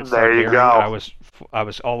like when it started airing, I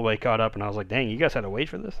was all the way caught up, and I was like, "Dang, you guys had to wait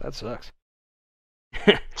for this? That sucks."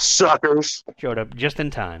 Suckers. Showed up just in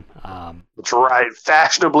time. That's right,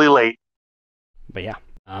 fashionably late. But yeah,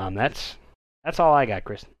 that's all I got,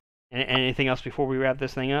 Chris. Anything else before we wrap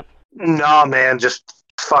this thing up? No, man, just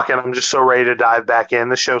fucking. I'm just so ready to dive back in.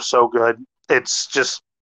 The show's so good. It's just,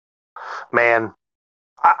 man.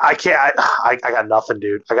 I can't. I got nothing,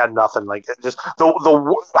 dude. I got nothing. Like just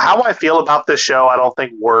the how I feel about this show. I don't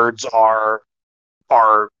think words are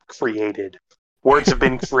created. Words have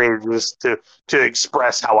been created just to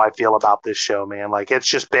express how I feel about this show, man. Like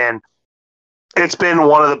it's been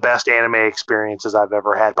one of the best anime experiences I've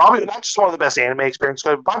ever had. Probably not just one of the best anime experiences,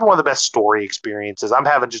 but probably one of the best story experiences. I'm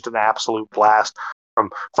having just an absolute blast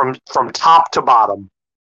from top to bottom.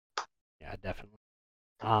 Yeah, definitely.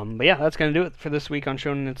 But yeah, that's going to do it for this week on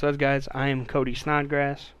Shonen and Suds, guys. I am Cody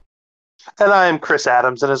Snodgrass. And I am Chris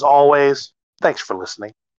Adams. And as always, thanks for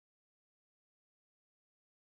listening.